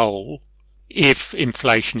has a role if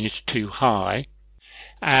inflation is too high,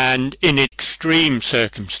 and in extreme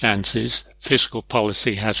circumstances, fiscal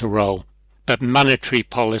policy has a role. But monetary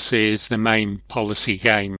policy is the main policy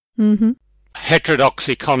game. Heterodox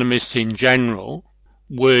economists in general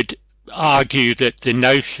would argue that the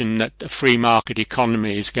notion that the free market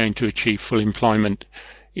economy is going to achieve full employment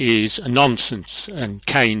is a nonsense, and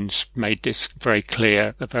Keynes made this very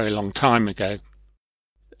clear a very long time ago.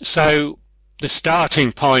 So the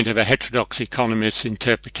starting point of a heterodox economist's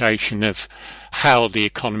interpretation of how the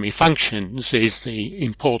economy functions is the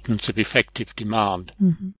importance of effective demand.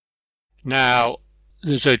 Now,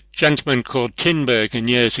 there's a gentleman called Tinbergen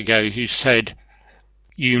years ago who said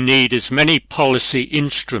you need as many policy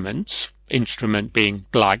instruments, instrument being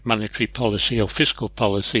like monetary policy or fiscal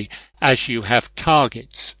policy, as you have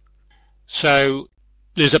targets. So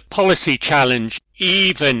there's a policy challenge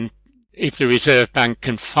even if the Reserve Bank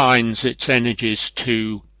confines its energies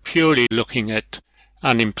to purely looking at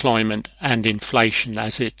unemployment and inflation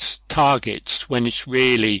as its targets when it's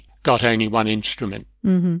really got only one instrument.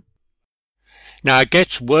 Now, it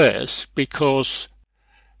gets worse because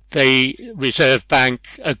the Reserve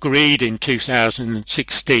Bank agreed in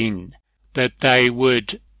 2016 that they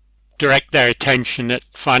would direct their attention at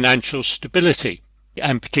financial stability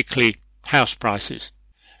and particularly house prices.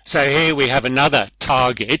 So here we have another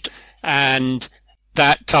target, and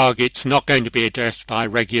that target's not going to be addressed by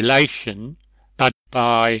regulation, but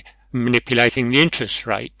by manipulating the interest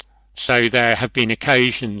rate. So there have been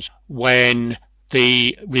occasions when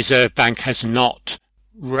the Reserve Bank has not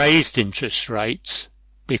raised interest rates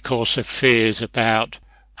because of fears about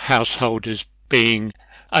householders being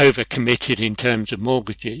overcommitted in terms of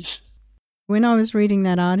mortgages. When I was reading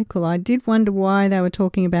that article, I did wonder why they were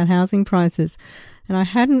talking about housing prices, and I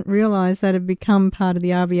hadn't realised that had become part of the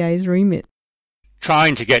RBA's remit.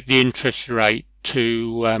 Trying to get the interest rate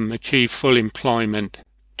to achieve full employment,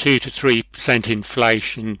 2 to 3%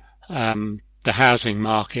 inflation, the housing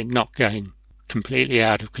market not going completely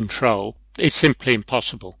out of control, it's simply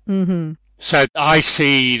impossible. So I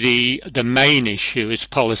see the main issue is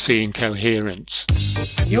policy incoherence.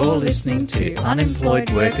 You're listening to Unemployed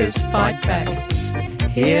Workers Fight Back,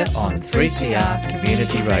 here on 3CR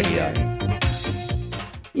Community Radio.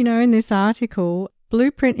 You know, in this article,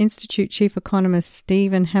 Blueprint Institute chief economist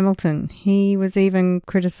Stephen Hamilton, he was even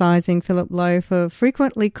criticising Philip Lowe for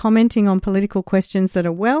frequently commenting on political questions that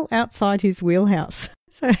are well outside his wheelhouse.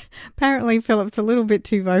 So apparently Philip's a little bit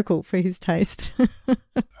too vocal for his taste.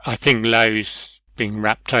 I think Lowe's been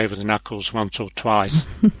rapped over the knuckles once or twice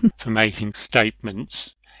for making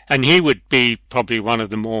statements. And he would be probably one of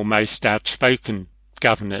the most outspoken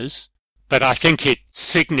governors. But I think it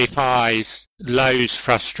signifies Lowe's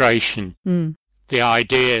frustration. The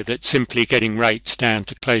idea that simply getting rates down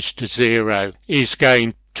to close to zero is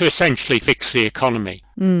going to essentially fix the economy.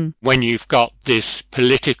 When you've got this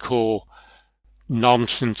political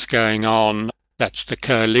nonsense going on, that's the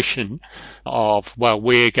coalition of, well,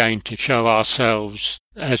 we're going to show ourselves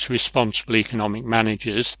as responsible economic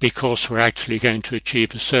managers because we're actually going to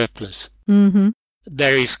achieve a surplus.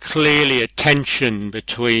 There is clearly a tension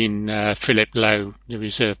between Philip Lowe, the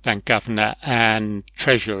Reserve Bank governor, and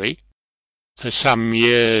Treasury. For some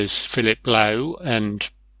years, Philip Lowe and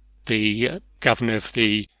the governor of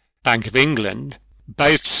the Bank of England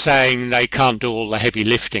both saying they can't do all the heavy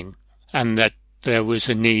lifting and that there was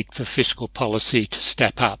a need for fiscal policy to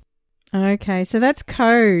step up. Okay, so that's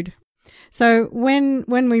code. So when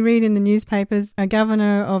we read in the newspapers a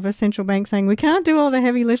governor of a central bank saying we can't do all the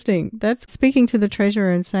heavy lifting, that's speaking to the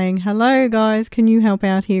treasurer and saying, hello guys, can you help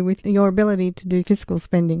out here with your ability to do fiscal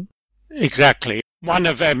spending? Exactly. One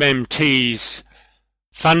of MMT's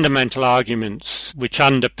fundamental arguments which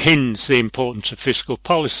underpins the importance of fiscal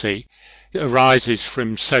policy arises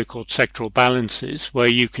from so-called sectoral balances, where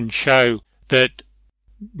you can show that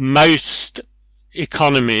most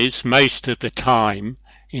economies, most of the time,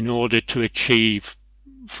 in order to achieve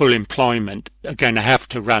full employment, are going to have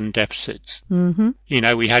to run deficits. Mm-hmm. You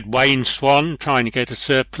know, we had Wayne Swan trying to get a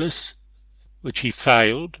surplus, which he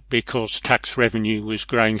failed because tax revenue was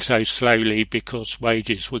growing so slowly, because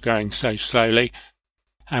wages were growing so slowly.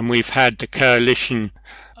 And we've had the coalition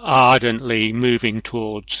ardently moving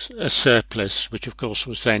towards a surplus, which of course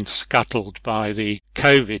was then scuttled by the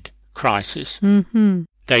COVID crisis. Mm-hmm.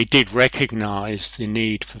 They did recognise the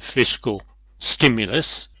need for fiscal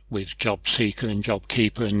stimulus with JobSeeker and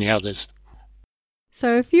JobKeeper and the others.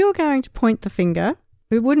 So if you're going to point the finger,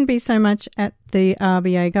 it wouldn't be so much at the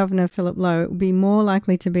RBA Governor, Philip Lowe. It would be more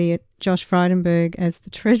likely to be at Josh Frydenberg as the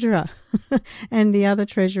Treasurer and the other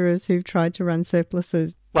Treasurers who've tried to run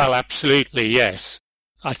surpluses. Well, absolutely, yes.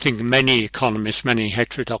 I think many economists, many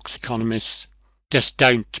heterodox economists, just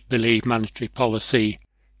don't believe monetary policy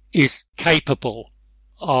is capable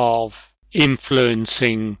of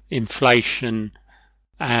influencing inflation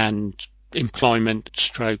and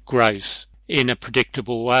employment/growth in a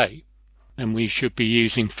predictable way. And we should be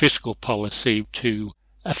using fiscal policy to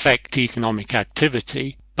affect economic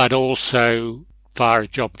activity, but also via a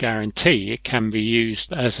job guarantee, it can be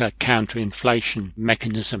used as a counter-inflation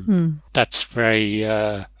mechanism. That's very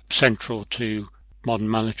central to modern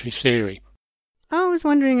monetary theory. I was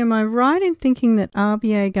wondering, am I right in thinking that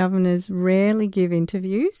RBA governors rarely give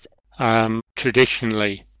interviews?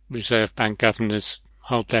 Traditionally, Reserve Bank governors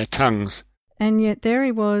hold their tongues. And yet there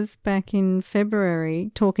he was back in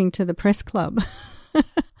February talking to the press club. I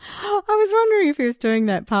was wondering if he was doing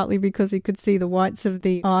that partly because he could see the whites of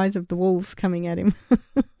the eyes of the wolves coming at him.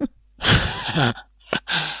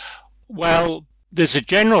 Well, there's a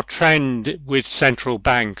general trend with central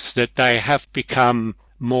banks that they have become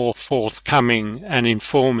more forthcoming and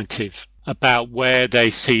informative about where they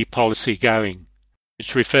see policy going.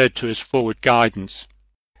 It's referred to as forward guidance.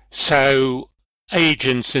 So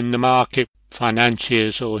agents in the market,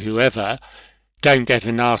 financiers or whoever, don't get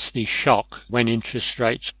a nasty shock when interest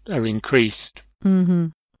rates are increased. Mm-hmm.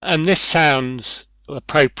 And this sounds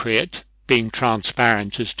appropriate, being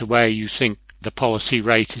transparent as to where you think the policy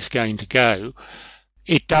rate is going to go.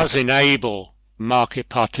 It does enable market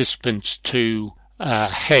participants to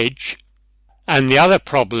hedge. And the other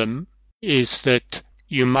problem is that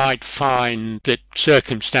you might find that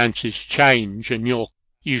circumstances change and you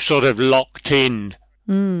sort of locked in,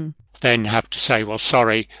 then have to say, well,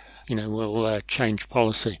 sorry, we'll change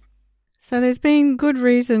policy. So there's been good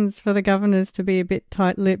reasons for the governors to be a bit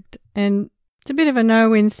tight-lipped, and it's a bit of a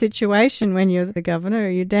no-win situation when you're the governor.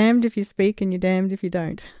 You're damned if you speak and you're damned if you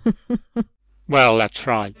don't. Well, that's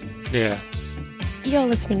right, yeah. You're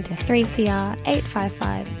listening to 3CR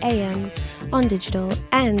 855 AM on digital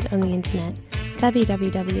and on the internet,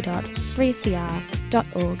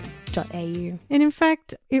 www.3cr.org.au. And in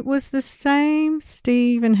fact, it was the same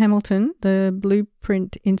Stephen Hamilton, the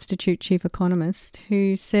Blueprint Institute chief economist,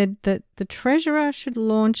 who said that the Treasurer should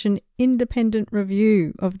launch an independent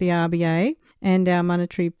review of the RBA and our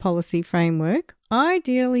monetary policy framework,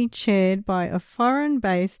 ideally chaired by a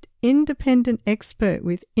foreign-based independent expert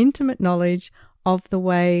with intimate knowledge of the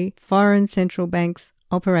way foreign central banks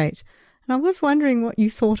operate. And I was wondering what you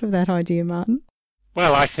thought of that idea, Martin.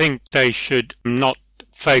 Well, I think they should not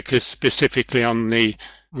focus specifically on the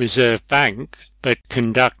Reserve Bank, but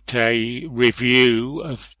conduct a review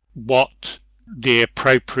of what the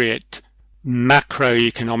appropriate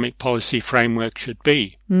macroeconomic policy framework should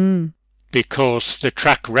be. Because the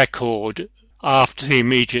track record after the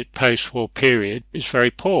immediate post-war period is very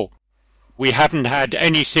poor. We haven't had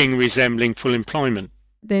anything resembling full employment.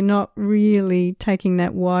 They're not really taking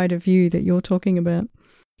that wider view that you're talking about.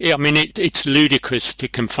 Yeah, I mean, it's ludicrous to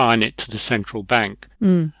confine it to the central bank.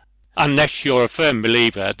 Unless you're a firm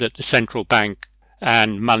believer that the central bank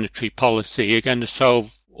and monetary policy are going to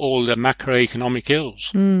solve all the macroeconomic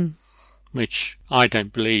ills, which I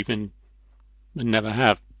don't believe in and never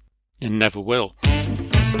have and never will.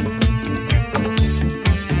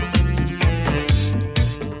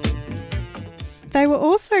 They were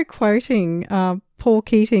also quoting Paul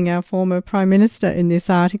Keating, our former Prime Minister, in this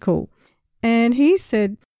article. And he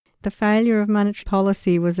said the failure of monetary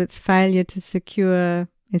policy was its failure to secure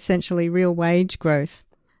essentially real wage growth.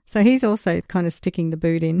 So he's also kind of sticking the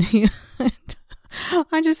boot in here.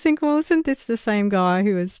 I just think, well, isn't this the same guy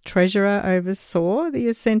who as Treasurer oversaw the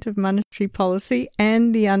ascent of monetary policy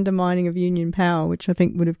and the undermining of union power, which I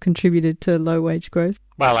think would have contributed to low wage growth?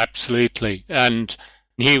 Well, absolutely. And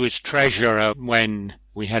He was treasurer when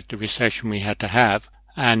we had the recession we had to have,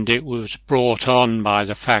 and it was brought on by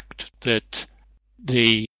the fact that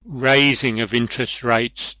the raising of interest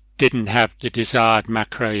rates didn't have the desired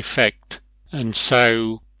macro effect, and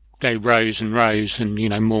so they rose and rose, and,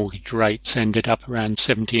 mortgage rates ended up around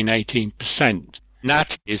 17-18%.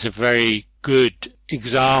 That is a very good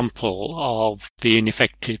example of the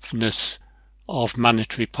ineffectiveness of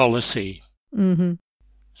monetary policy. Mm-hmm.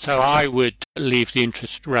 So I would leave the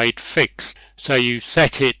interest rate fixed. So you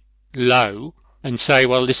set it low and say,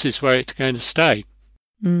 well, this is where it's going to stay.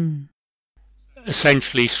 Mm.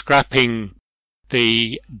 Essentially scrapping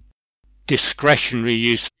the discretionary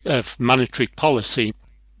use of monetary policy.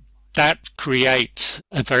 That creates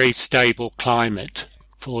a very stable climate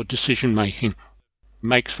for decision making.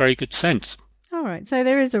 Makes very good sense. All right. So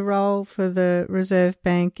there is a role for the Reserve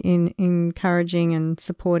Bank in encouraging and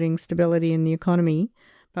supporting stability in the economy,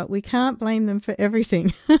 but we can't blame them for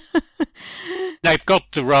everything. They've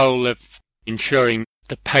got the role of ensuring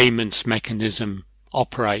the payments mechanism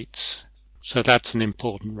operates. So that's an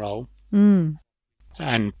important role. Mm.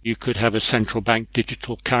 And you could have a central bank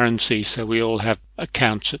digital currency, so we all have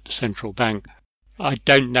accounts at the central bank. I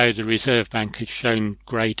don't know the Reserve Bank has shown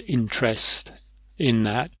great interest in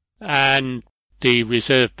that. And the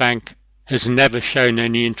Reserve Bank has never shown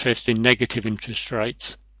any interest in negative interest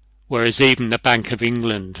rates, whereas even the Bank of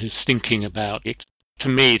England is thinking about it. To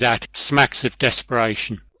me, that smacks of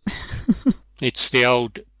desperation. It's the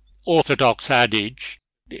old orthodox adage,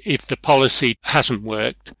 if the policy hasn't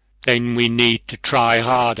worked, then we need to try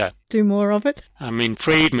harder. Do more of it? I mean,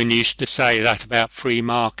 Friedman used to say that about free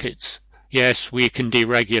markets. Yes, we can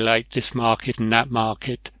deregulate this market and that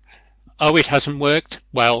market. Oh, it hasn't worked?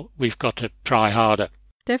 Well, we've got to try harder.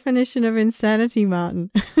 Definition of insanity,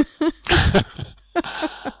 Martin.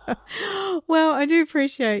 Well, I do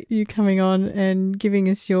appreciate you coming on and giving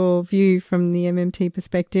us your view from the MMT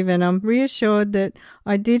perspective, and I'm reassured that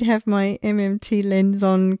I did have my MMT lens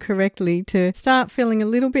on correctly to start feeling a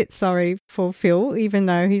little bit sorry for Phil, even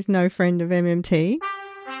though he's no friend of MMT.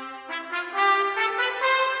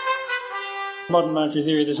 Modern monetary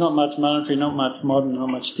theory, there's not much monetary, not much modern, not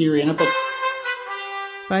much theory in it, but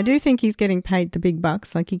I do think he's getting paid the big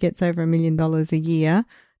bucks, like he gets over $1 million a year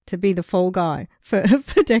to be the fall guy for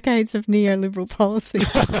decades of neoliberal policy.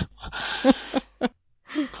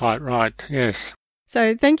 Quite right, yes.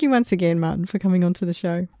 So thank you once again, Martin, for coming onto the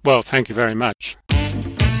show. Well, thank you very much.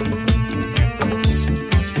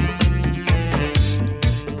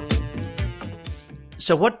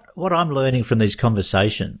 So what I'm learning from these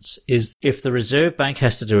conversations is if the Reserve Bank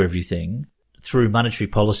has to do everything through monetary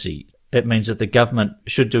policy, it means that the government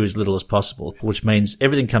should do as little as possible, which means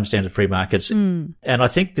everything comes down to free markets. Mm. And I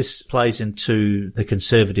think this plays into the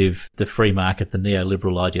conservative, the free market, the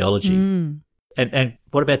neoliberal ideology. Mm. And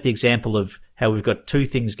what about the example of how we've got two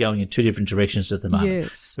things going in two different directions at the moment?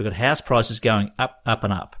 Yes. We've got house prices going up, up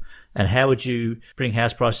and up. And how would you bring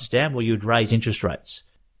house prices down? Well, you'd raise interest rates.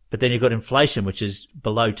 But then you've got inflation, which is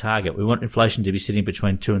below target. We want inflation to be sitting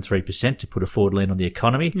between 2 and 3% to put a forward lend on the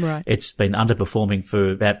economy. Right. It's been underperforming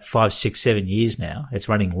for about 5, 6, 7 years now. It's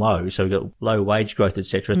running low, so we've got low wage growth,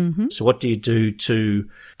 etc. Mm-hmm. So what do you do to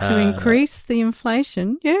increase the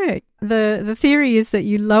inflation? Yeah, the theory is that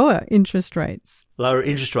you lower interest rates. Lower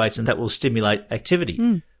interest rates, and that will stimulate activity.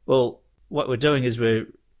 Mm. Well, what we're doing is we're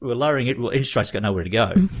lowering it. Well, interest rates got nowhere to go,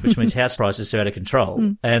 which means house prices are out of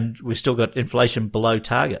control, and we've still got inflation below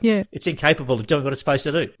target. Yeah. It's incapable of doing what it's supposed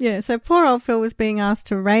to do. Yeah, so poor old Phil was being asked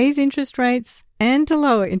to raise interest rates and to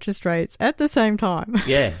lower interest rates at the same time.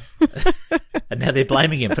 Yeah. And now they're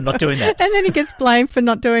blaming him for not doing that. And then he gets blamed for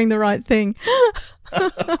not doing the right thing.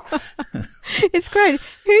 It's great.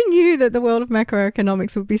 Who knew that the world of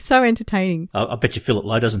macroeconomics would be so entertaining? I bet you Philip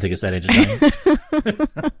Lowe doesn't think it's that entertaining.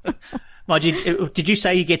 Mind you, did you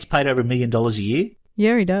say he gets paid over $1 million a year?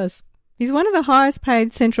 Yeah, he does. He's one of the highest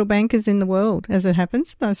paid central bankers in the world, as it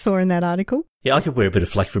happens. I saw in that article. Yeah, I could wear a bit of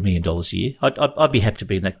flak for $1 million a year. I'd be happy to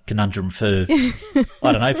be in that conundrum for,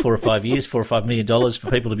 I don't know, 4 or 5 years, $4 or $5 million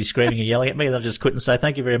for people to be screaming and yelling at me. And I'll just quit and say,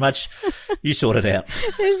 thank you very much. You sort it out.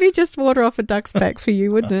 It'd be just water off a duck's back for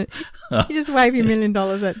you, wouldn't it? You just wave your $1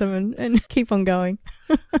 million at them and keep on going.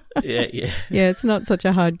 Yeah. Yeah, it's not such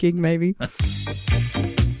a hard gig, maybe.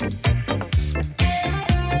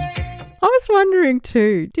 I was wondering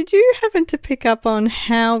too, did you happen to pick up on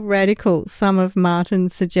how radical some of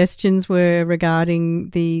Martin's suggestions were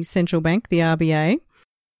regarding the central bank, the RBA?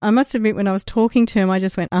 I must admit, when I was talking to him, I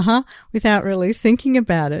just went, without really thinking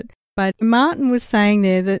about it. But Martin was saying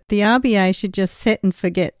there that the RBA should just set and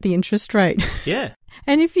forget the interest rate. Yeah.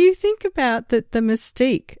 And if you think about that, the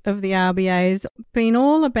mystique of the RBA has been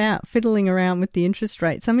all about fiddling around with the interest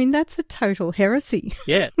rates. I mean, that's a total heresy.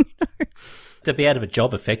 Yeah. To be out of a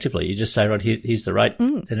job effectively, you just say, right, here's the rate,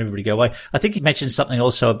 and everybody go away. I think he mentioned something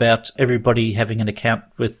also about everybody having an account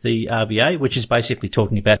with the RBA, which is basically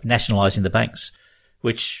talking about nationalising the banks,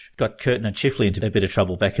 which got Curtin and Chifley into a bit of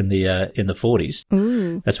trouble back in the 40s.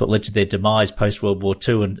 Ooh. That's what led to their demise post World War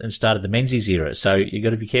II and started the Menzies era. So you've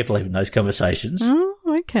got to be careful having those conversations. Oh,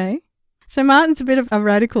 okay. So Martin's a bit of a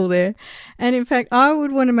radical there. And in fact, I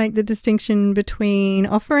would want to make the distinction between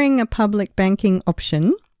offering a public banking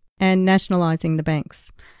option and nationalising the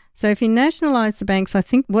banks. So if you nationalise the banks, I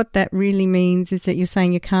think what that really means is that you're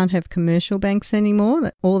saying you can't have commercial banks anymore,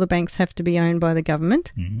 that all the banks have to be owned by the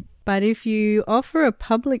government. Mm-hmm. But if you offer a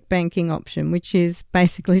public banking option, which is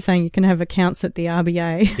basically saying you can have accounts at the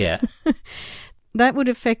RBA, yeah, that would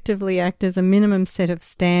effectively act as a minimum set of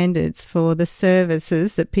standards for the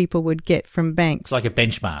services that people would get from banks. It's like a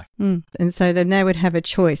benchmark. And so then they would have a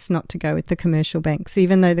choice not to go with the commercial banks,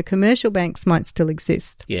 even though the commercial banks might still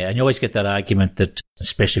exist. Yeah, and you always get that argument that,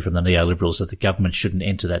 especially from the neoliberals, that the government shouldn't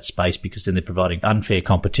enter that space because then they're providing unfair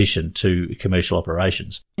competition to commercial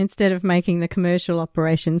operations. Instead of making the commercial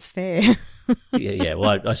operations fair. Yeah.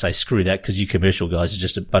 Well, I say screw that because you commercial guys are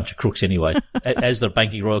just a bunch of crooks anyway. As the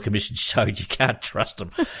Banking Royal Commission showed, you can't trust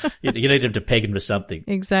them. You need them to peg them to something.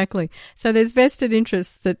 Exactly. So there's vested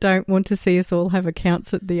interests that don't want to see us all have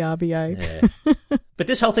accounts at the RBA. Yeah. But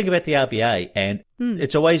this whole thing about the RBA, and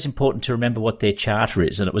it's always important to remember what their charter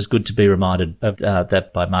is, and it was good to be reminded of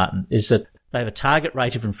that by Martin, is that they have a target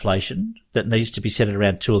rate of inflation that needs to be set at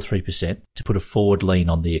around 2 or 3% to put a forward lean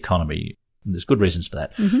on the economy. And there's good reasons for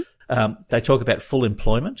that. Mm-hmm. They talk about full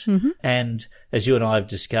employment, and as you and I have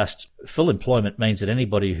discussed, full employment means that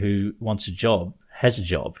anybody who wants a job has a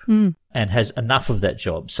job and has enough of that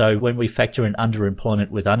job. So when we factor in underemployment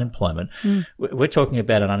with unemployment, we're talking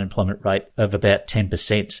about an unemployment rate of about 10%,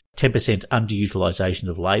 10% underutilisation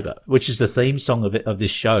of labour, which is the theme song of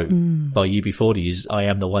this show by UB40 is I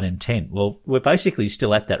am the 1 in 10. Well, we're basically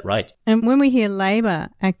still at that rate. And when we hear Labor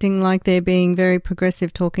acting like they're being very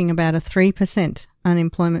progressive, talking about a 3%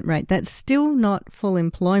 unemployment rate, that's still not full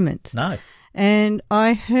employment. No. And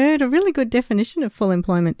I heard a really good definition of full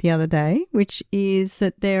employment the other day, which is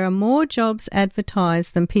that there are more jobs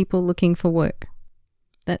advertised than people looking for work.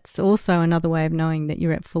 That's also another way of knowing that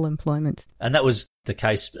you're at full employment. And that was the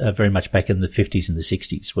case very much back in the 50s and the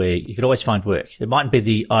 60s, where you could always find work. It mightn't be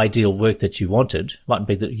the ideal work that you wanted, it mightn't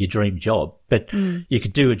be your dream job, but you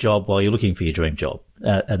could do a job while you're looking for your dream job.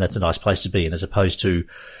 And that's a nice place to be in, as opposed to,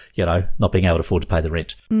 not being able to afford to pay the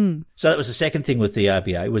rent. So that was the second thing with the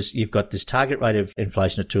RBA, was you've got this target rate of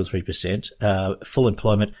inflation at 2 or 3%, full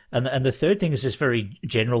employment. And the third thing is this very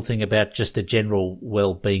general thing about just the general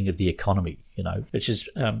well-being of the economy, which is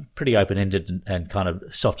pretty open-ended and kind of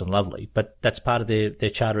soft and lovely. But that's part of their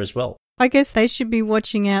charter as well. I guess they should be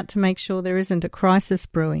watching out to make sure there isn't a crisis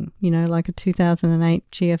brewing, like a 2008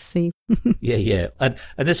 GFC. Yeah. And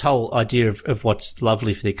this whole idea of what's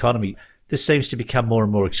lovely for the economy, this seems to become more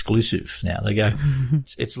and more exclusive now. They go,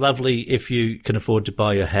 it's lovely if you can afford to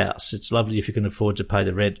buy your house. It's lovely if you can afford to pay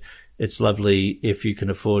the rent. It's lovely if you can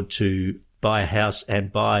afford to buy a house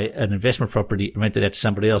and buy an investment property and rent it out to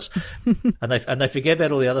somebody else. and they forget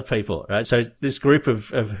about all the other people, right? So this group of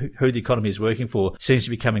who the economy is working for seems to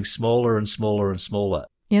be becoming smaller and smaller and smaller.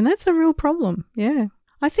 Yeah, and that's a real problem. Yeah.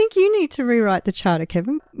 I think you need to rewrite the charter,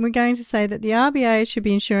 Kevin. We're going to say that the RBA should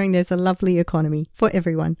be ensuring there's a lovely economy for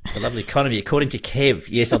everyone. A lovely economy, according to Kev.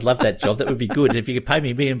 Yes, I'd love that job. That would be good. And if you could pay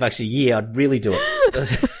me $1 million a year, I'd really do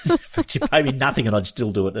it. In fact, you pay me nothing and I'd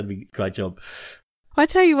still do it. That'd be a great job. I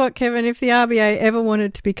tell you what, Kevin, if the RBA ever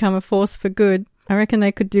wanted to become a force for good, I reckon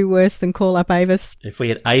they could do worse than call up Avis. If we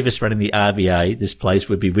had Avis running the RBA, this place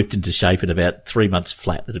would be whipped into shape in about 3 months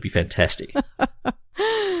flat. That'd be fantastic.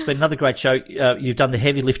 It's been another great show. You've done the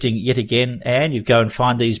heavy lifting yet again, Anne. You go and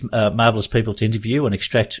find these marvellous people to interview and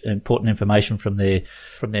extract important information from their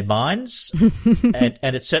minds.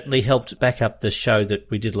 and it certainly helped back up the show that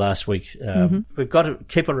we did last week. We've got to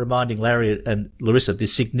keep on reminding Larry and Larissa the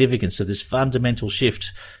significance of this fundamental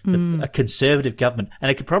shift, a conservative government. And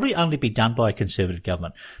it could probably only be done by a conservative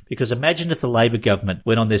government, because imagine if the Labor government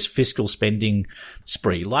went on this fiscal spending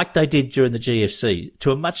spree like they did during the GFC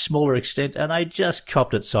to a much smaller extent, and they just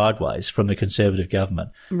copped it sideways from the Conservative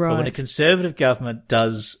government. Right. But when a Conservative government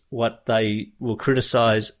does what they will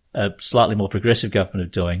criticise a slightly more progressive government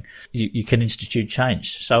are doing, you can institute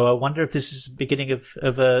change. So I wonder if this is the beginning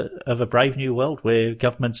of a brave new world where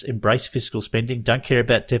governments embrace fiscal spending, don't care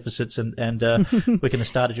about deficits, and we're going to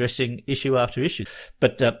start addressing issue after issue.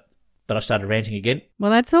 But I started ranting again.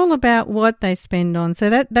 Well, that's all about what they spend on. So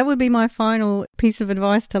that would be my final piece of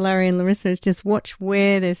advice to Larry and Larissa, is just watch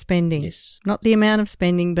where they're spending. Yes. Not the amount of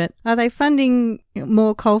spending, but are they funding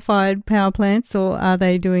more coal-fired power plants, or are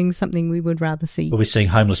they doing something we would rather see? Well, we're seeing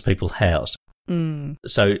homeless people housed.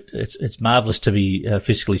 So it's marvellous to be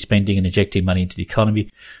fiscally spending and injecting money into the economy.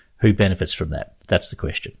 Who benefits from that? That's the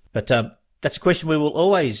question. But that's a question we will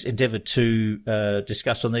always endeavour to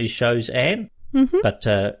discuss on these shows, Anne. Mm-hmm. But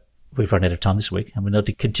we've run out of time this week, and we need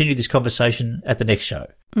to continue this conversation at the next show.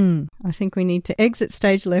 I think we need to exit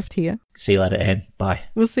stage left here. See you later, Anne. Bye.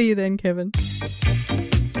 We'll see you then, Kevin.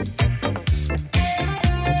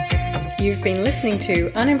 You've been listening to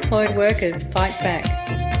Unemployed Workers Fight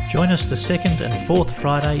Back. Join us the second and fourth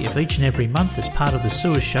Friday of each and every month as part of the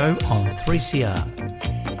Sewer Show on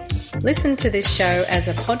 3CR. Listen to this show as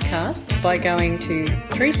a podcast by going to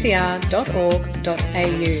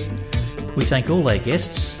 3cr.org.au. We thank all our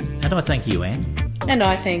guests, and I thank you, Anne. And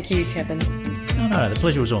I thank you, Kevin. Oh, no, the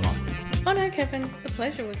pleasure was all mine. Oh, no, Kevin, the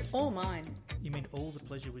pleasure was all mine. You mean all the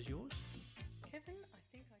pleasure was yours? Kevin, I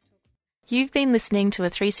think I took... You've been listening to a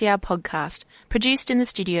 3CR podcast produced in the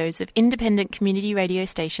studios of independent community radio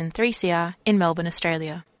station 3CR in Melbourne,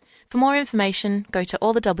 Australia. For more information, go to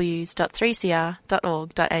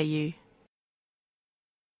allthews.3cr.org.au.